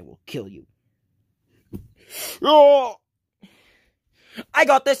 I will kill you. Oh! I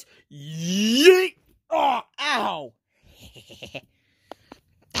got this. Yeet! Oh, ow!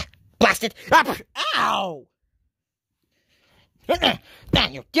 Blasted! Ow!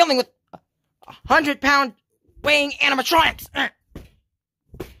 Man, you're dealing with 100-pound weighing animatronics. Ow!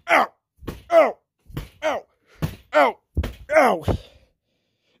 Ow! Ow! Ow! Ow!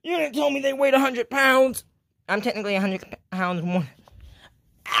 You didn't tell me they weighed 100 pounds. I'm technically 100 pounds more.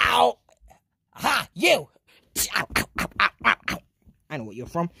 Ow! Ha! You! Ow! Ow! Ow! Ow! Ow! Ow! I know where you're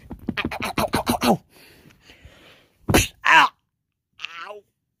from. Ow! Ow! Ow! Ow! Ow! Ow! Ow! Ow!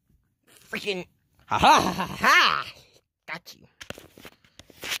 Freaking! Ha! Ha! Ha! Ha! Ha! Got you.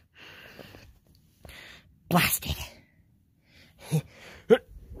 Blasted.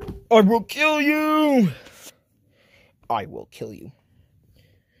 I will kill you. I will kill you.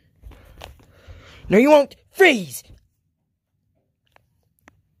 No, you won't. Freeze!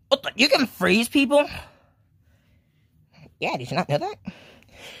 What the? You can freeze people? Yeah, did you not know that?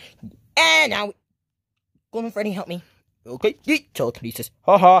 And now, Golden Freddy, help me. Okay, yeet, telekinesis.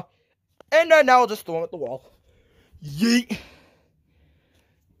 Haha. And now I'll just throw him at the wall. Yeet.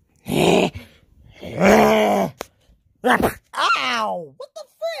 Ow! What the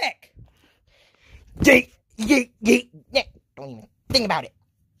frick? Yeet, yeet, yeet. Don't even think about it.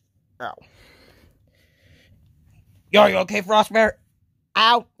 Ow. Yo, are you okay, Frostbear?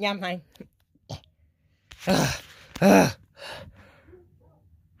 Ow. Yeah, I'm fine.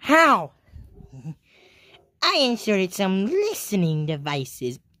 How? I inserted some listening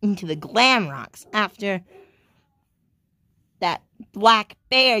devices into the glam rocks after that black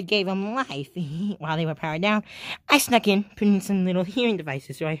bear gave them life while they were powered down. I snuck in, put in some little hearing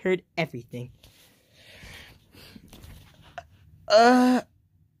devices so I heard everything.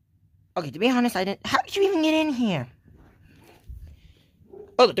 Okay, to be honest, I didn't. How did you even get in here?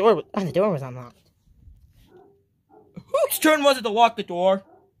 Oh, the door was unlocked. Whose turn was it to lock the door?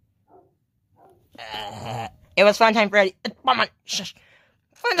 It was Funtime Freddy. Come on, shush.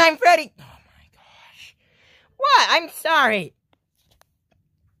 Funtime Freddy. Oh my gosh. What? I'm sorry.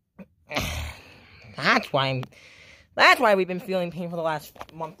 That's why we've been feeling pain for the last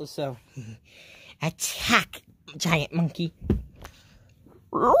month or so. Attack, giant monkey.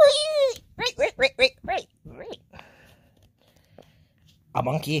 Right. A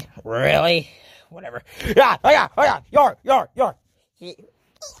monkey? Really? Whatever. Yeah. Yar.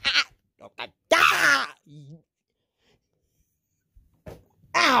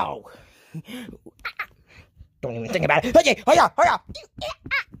 Ow! Don't even think about it.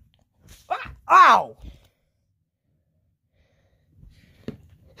 Ow!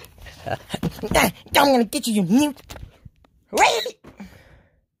 I'm gonna get you, you mute. Wait!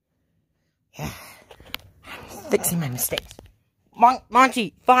 I'm fixing my mistakes.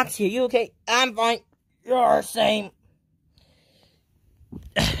 Monty, Foxy, are you okay? I'm fine. You're the same.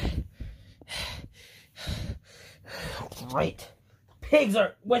 Great. Pigs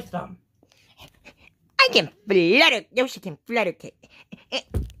are with them. I can flutter. Yoshi can flutter kick.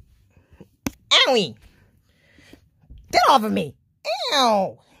 Owie! Get off of me!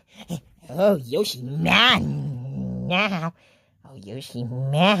 Ow! Oh, Yoshi mad now. Oh, Yoshi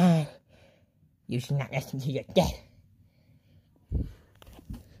mad. Yoshi not resting till you're dead.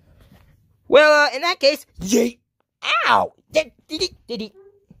 Well, in that case, yeet! Ow! Yeet!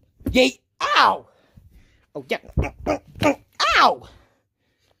 Ow! Oh, yeah. Ow!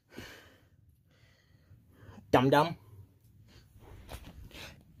 Dum-dum.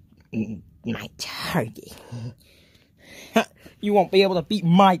 My target. You won't be able to beat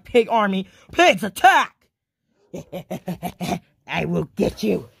my pig army. Pigs attack! I will get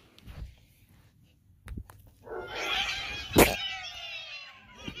you.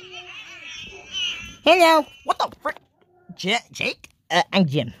 Hello. What the frick? Jake? I'm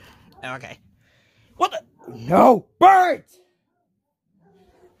Jim. Okay. What the? No! Birds!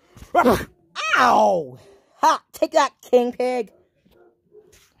 Ow! Ha! Take that, King Pig!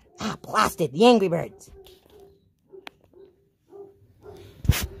 Ah, blasted! The Angry Birds!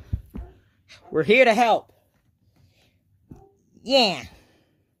 We're here to help. Yeah.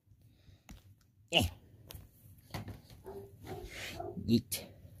 Yeet.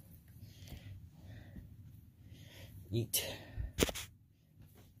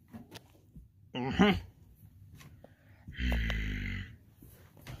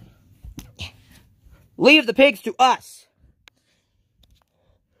 Leave the pigs to us.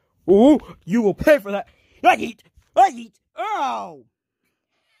 Ooh, you will pay for that. I eat. Oh!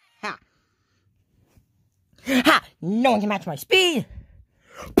 Ha! Ha! No one can match my speed.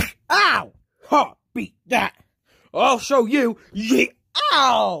 Ow! Ha! Beat that. I'll show you. Yeet!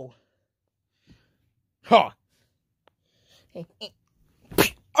 Ow! Ha!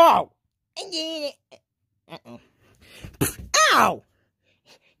 Oh! Uh-oh. Ow!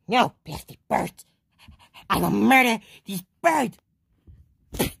 No, bastard birds. I will murder these birds.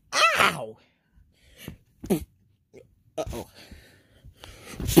 Ow! Uh-oh.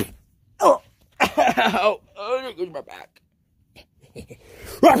 Oh! Ow! Oh, there goes my back.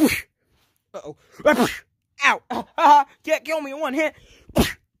 Uh-oh. Ow! Can't kill me in one hit.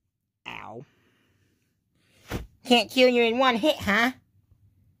 Ow. Can't kill you in one hit, huh?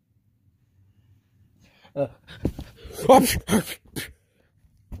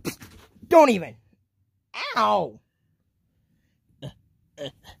 Don't even. Ow!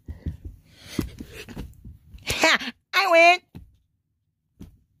 Ha! I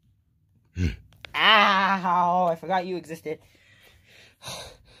win! Ow! I forgot you existed.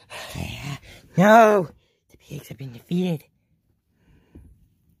 No! The pigs have been defeated.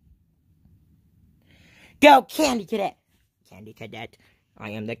 Go, Candy Cadet! Candy Cadet.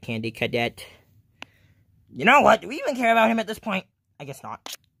 I am the Candy Cadet. You know what? Do we even care about him at this point? I guess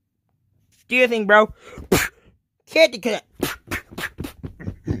not. Do your thing, bro. Candy Cadet.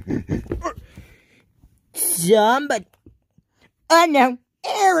 Somebody. Oh, no.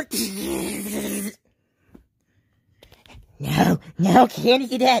 Eric. No, Candy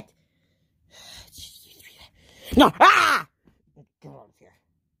Cadet. No. Ah! Get out of here.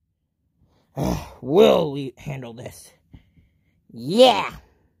 Will we handle this? Yeah.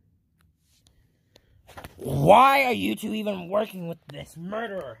 Why are you two even working with this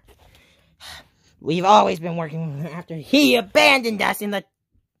murderer? We've always been working with him after he abandoned us and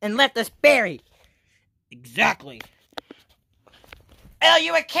left us buried. Exactly. Well,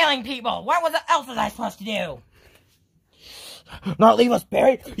 you were killing people. What else was I supposed to do? Not leave us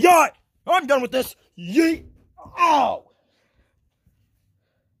buried? Yeah! I'm done with this. Yeet! Ow!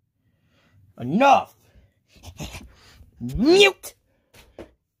 Enough! Mute!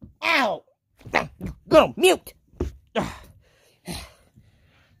 Ow! Go mute!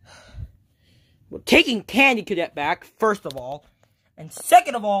 We're taking Candy Cadet back, first of all. And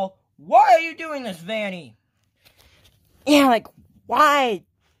second of all, why are you doing this, Vanny? Yeah, like, why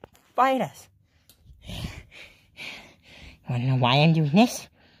fight us? You wanna know why I'm doing this?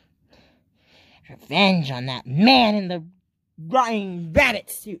 Revenge on that man in the rotten rabbit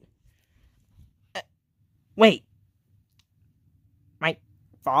suit. Wait. My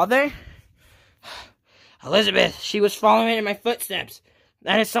father? Elizabeth, she was following in my footsteps.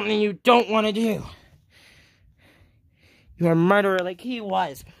 That is something you don't want to do. You're a murderer like he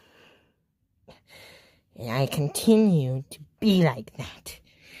was. And I continue to be like that.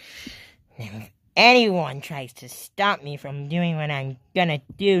 Now, if anyone tries to stop me from doing what I'm gonna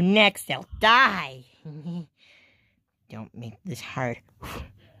do next, they'll die. Don't make this hard.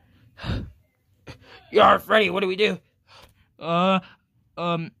 You're Freddy, what do we do? I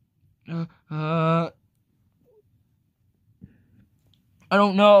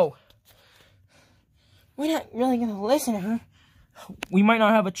don't know. We're not really gonna listen to her. We might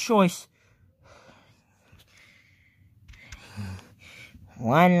not have a choice.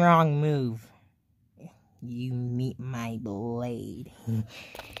 One wrong move, you meet my blade.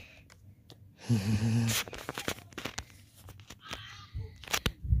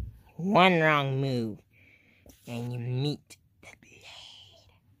 One wrong move, and you meet the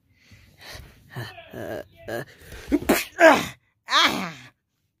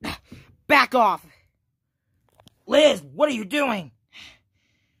blade. Back off! Liz, what are you doing?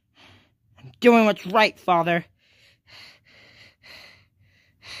 I'm doing what's right, Father.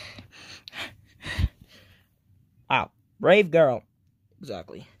 Wow, brave girl.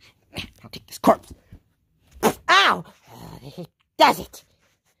 Exactly. I'll take this corpse. Ow! It does it.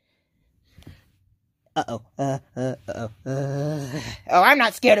 Uh-oh. Oh, I'm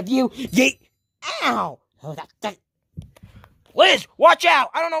not scared of you. Yeet. Ow! Oh, that. Liz, watch out!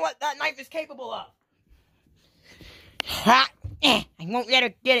 I don't know what that knife is capable of. Ha! I won't let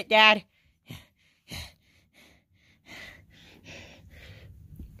her get it, Dad.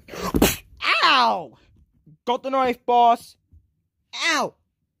 Ow! Got the knife, boss. Ow!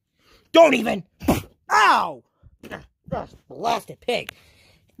 Don't even! Ow! Blasted pig.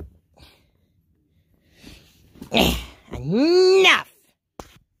 Enough!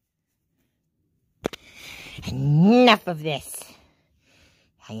 Enough of this.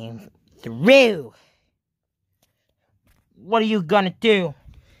 I am through. What are you gonna do?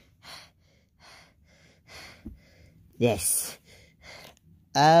 This.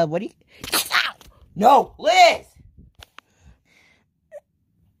 What do you... Ow! No, Liz!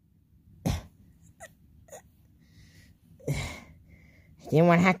 I didn't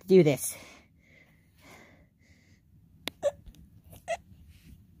want to have to do this.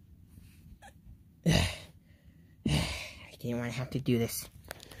 I didn't want to have to do this.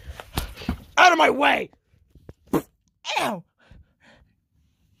 Out of my way! Ow!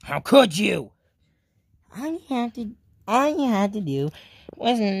 How could you? All you had to do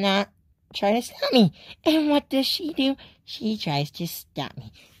was not try to stop me. And what does she do? She tries to stop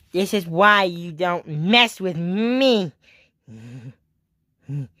me. This is why you don't mess with me.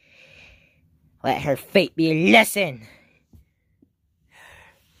 Let her fate be a lesson.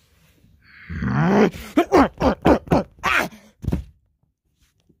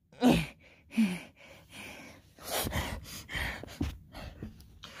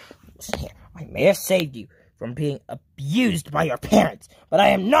 Listen here, I may have saved you from being abused by your parents, but I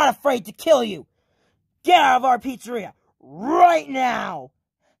am not afraid to kill you. Get out of our pizzeria right now.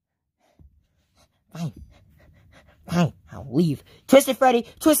 Fine, I'll leave. Twisted Freddy,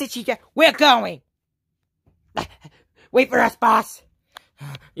 Twisted Chica, we're going. Wait for us, boss.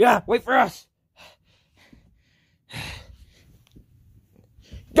 Yeah, wait for us.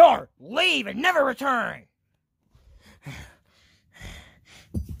 Door, leave and never return.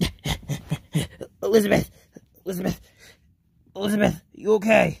 Elizabeth, you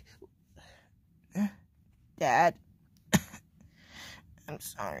okay? Dad, I'm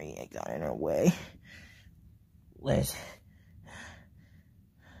sorry I got in her way. Liz.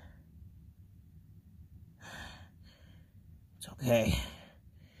 It's okay.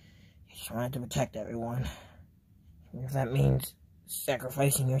 You just wanted to protect everyone. Even if that means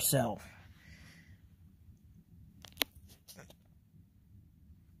sacrificing yourself.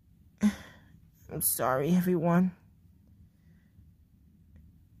 I'm sorry, everyone.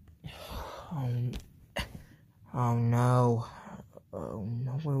 Oh no. Oh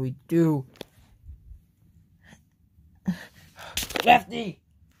no, what do we do? Lefty!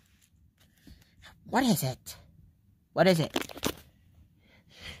 What is it?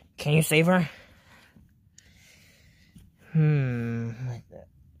 Can you save her? From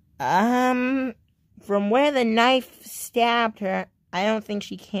where the knife stabbed her, I don't think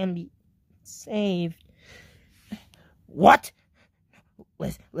she can be saved. What?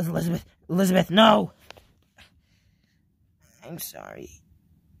 Elizabeth, no! I'm sorry.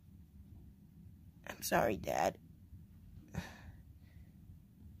 I'm sorry, Dad.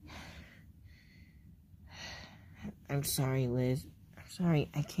 I'm sorry, Liz. I'm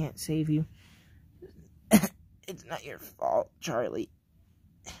sorry, I can't save you. It's not your fault, Charlie.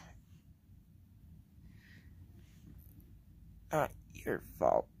 Not your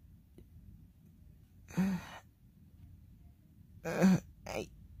fault.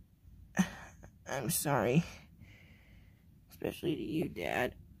 I'm sorry. Especially to you,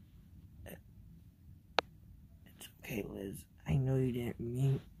 Dad. It's okay, Liz. I know you didn't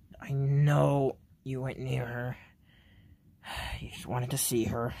mean... I know you went near her. You just wanted to see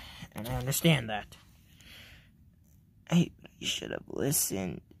her, and I understand that. You should have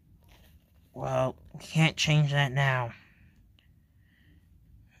listened. Well, we can't change that now.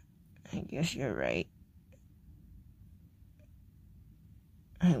 I guess you're right.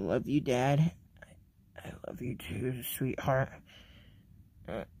 I love you, Dad. I love you too, sweetheart.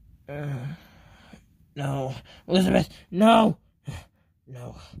 No. Elizabeth, no!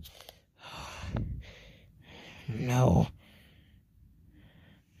 No. No.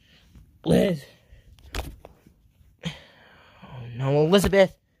 Liz. Oh, no,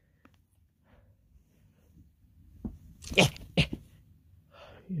 Elizabeth.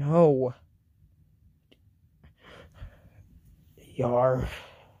 No. Yar.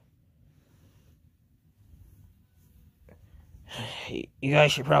 You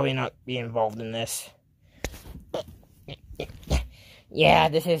guys should probably not be involved in this. Yeah,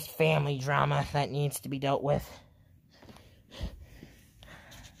 this is family drama that needs to be dealt with.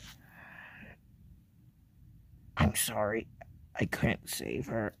 I'm sorry. I couldn't save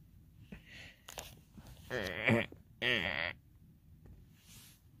her.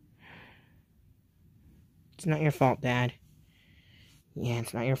 It's not your fault, Dad. Yeah,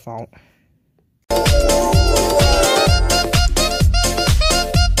 it's not your fault.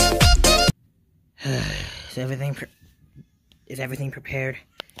 Is everything prepared?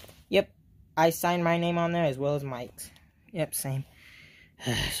 Yep. I signed my name on there as well as Mike's. Yep, same.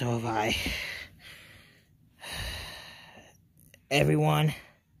 So have I. Everyone,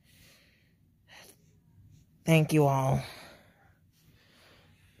 thank you all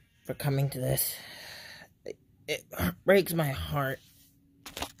for coming to this. It breaks my heart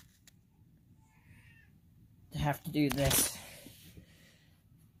to have to do this.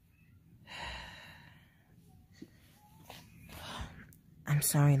 I'm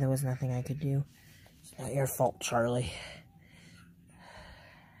sorry there was nothing I could do. It's not your fault, Charlie.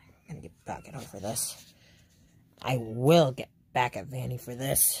 I'm gonna get back at her for this. I will get back at Vanny for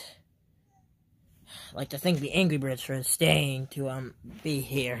this. I'd like to thank the Angry Birds for staying to be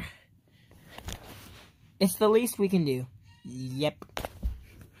here. It's the least we can do. Yep.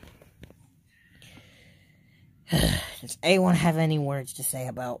 Does anyone have any words to say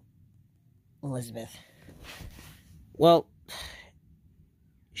about Elizabeth? Well,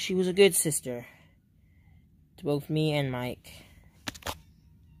 she was a good sister to both me and Mike.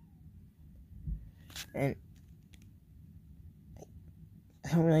 And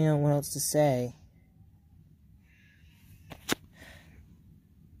I don't really know what else to say.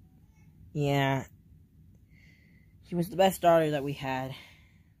 Yeah. She was the best daughter that we had.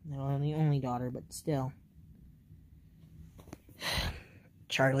 Not the only daughter, but still.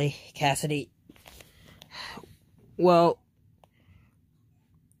 Charlie, Cassidy. Well,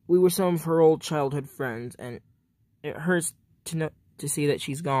 we were some of her old childhood friends, and it hurts to see that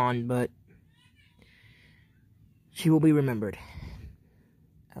she's gone, but she will be remembered.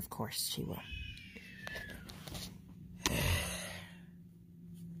 Of course she will.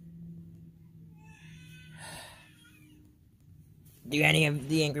 Do any of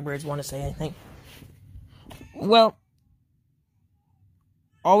the Angry Birds want to say anything? Well,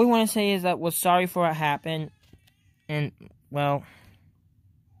 all we want to say is that we're sorry for what happened, and, well,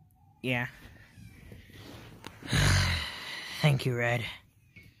 yeah. Thank you, Red.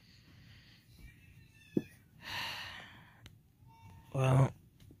 Well,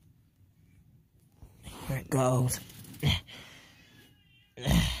 here it goes.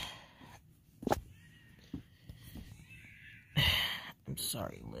 I'm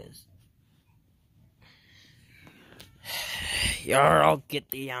sorry, Liz. Yar, I'll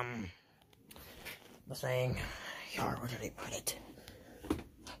get the thing. Yar, where did I put it?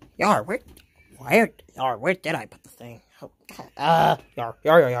 Yar, where Where did I put the thing? Oh, yar.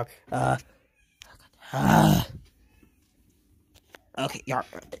 Okay, yar.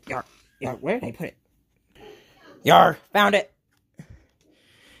 Where did I put it? Yar, found it.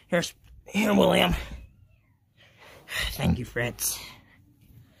 Here, William. Thank you, Fritz.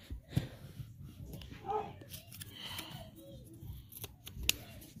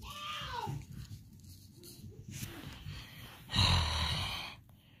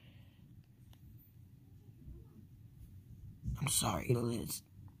 I'm sorry, Liz.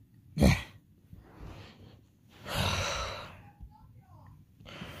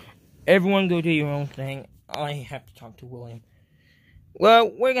 Everyone go do your own thing. I have to talk to William.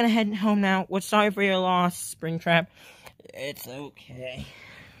 Well, we're gonna head home now. We're sorry for your loss, Springtrap. It's okay.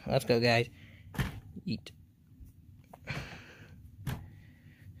 Let's go, guys. Eat.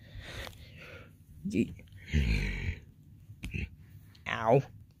 Eat. Ow.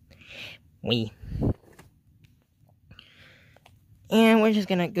 And we're just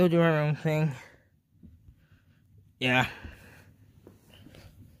gonna go do our own thing. Yeah.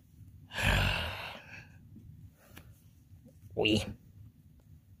 Wait,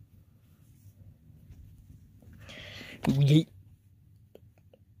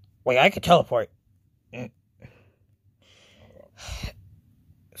 I could teleport.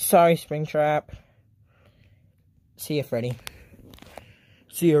 Sorry, Springtrap. See ya, Freddy.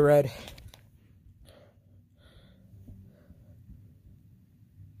 See ya, Red.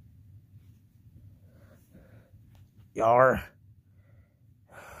 Yar.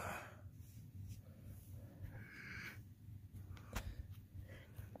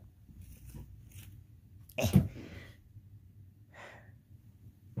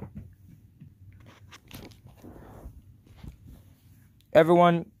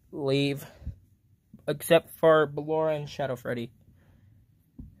 Everyone leave, except for Ballora and Shadow Freddy.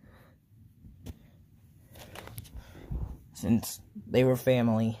 Since they were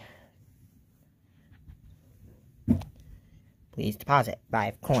family. Please deposit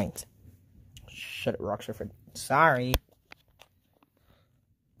 5 coins. Shut it, Rockford. Sorry.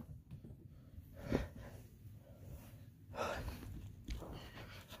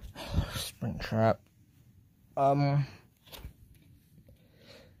 Springtrap.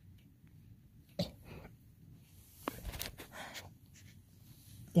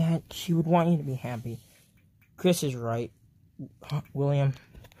 Dad, she would want you to be happy. Chris is right. William.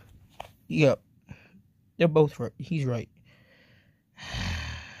 Yep. They're both right. He's right.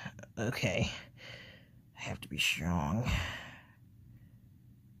 Okay. I have to be strong.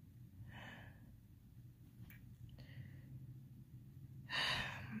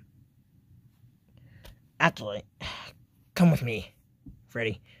 Actually, come with me,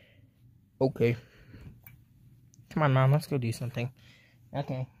 Freddy. Okay. Come on, Mom. Let's go do something.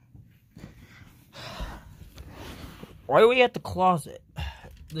 Okay. Why are we at the closet?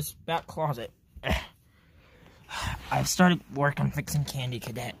 This back closet. I've started work on fixing Candy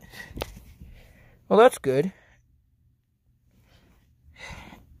Cadet. Well, that's good.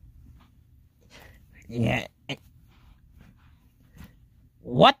 Yeah.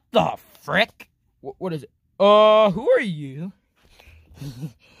 What the frick? What is it? Who are you?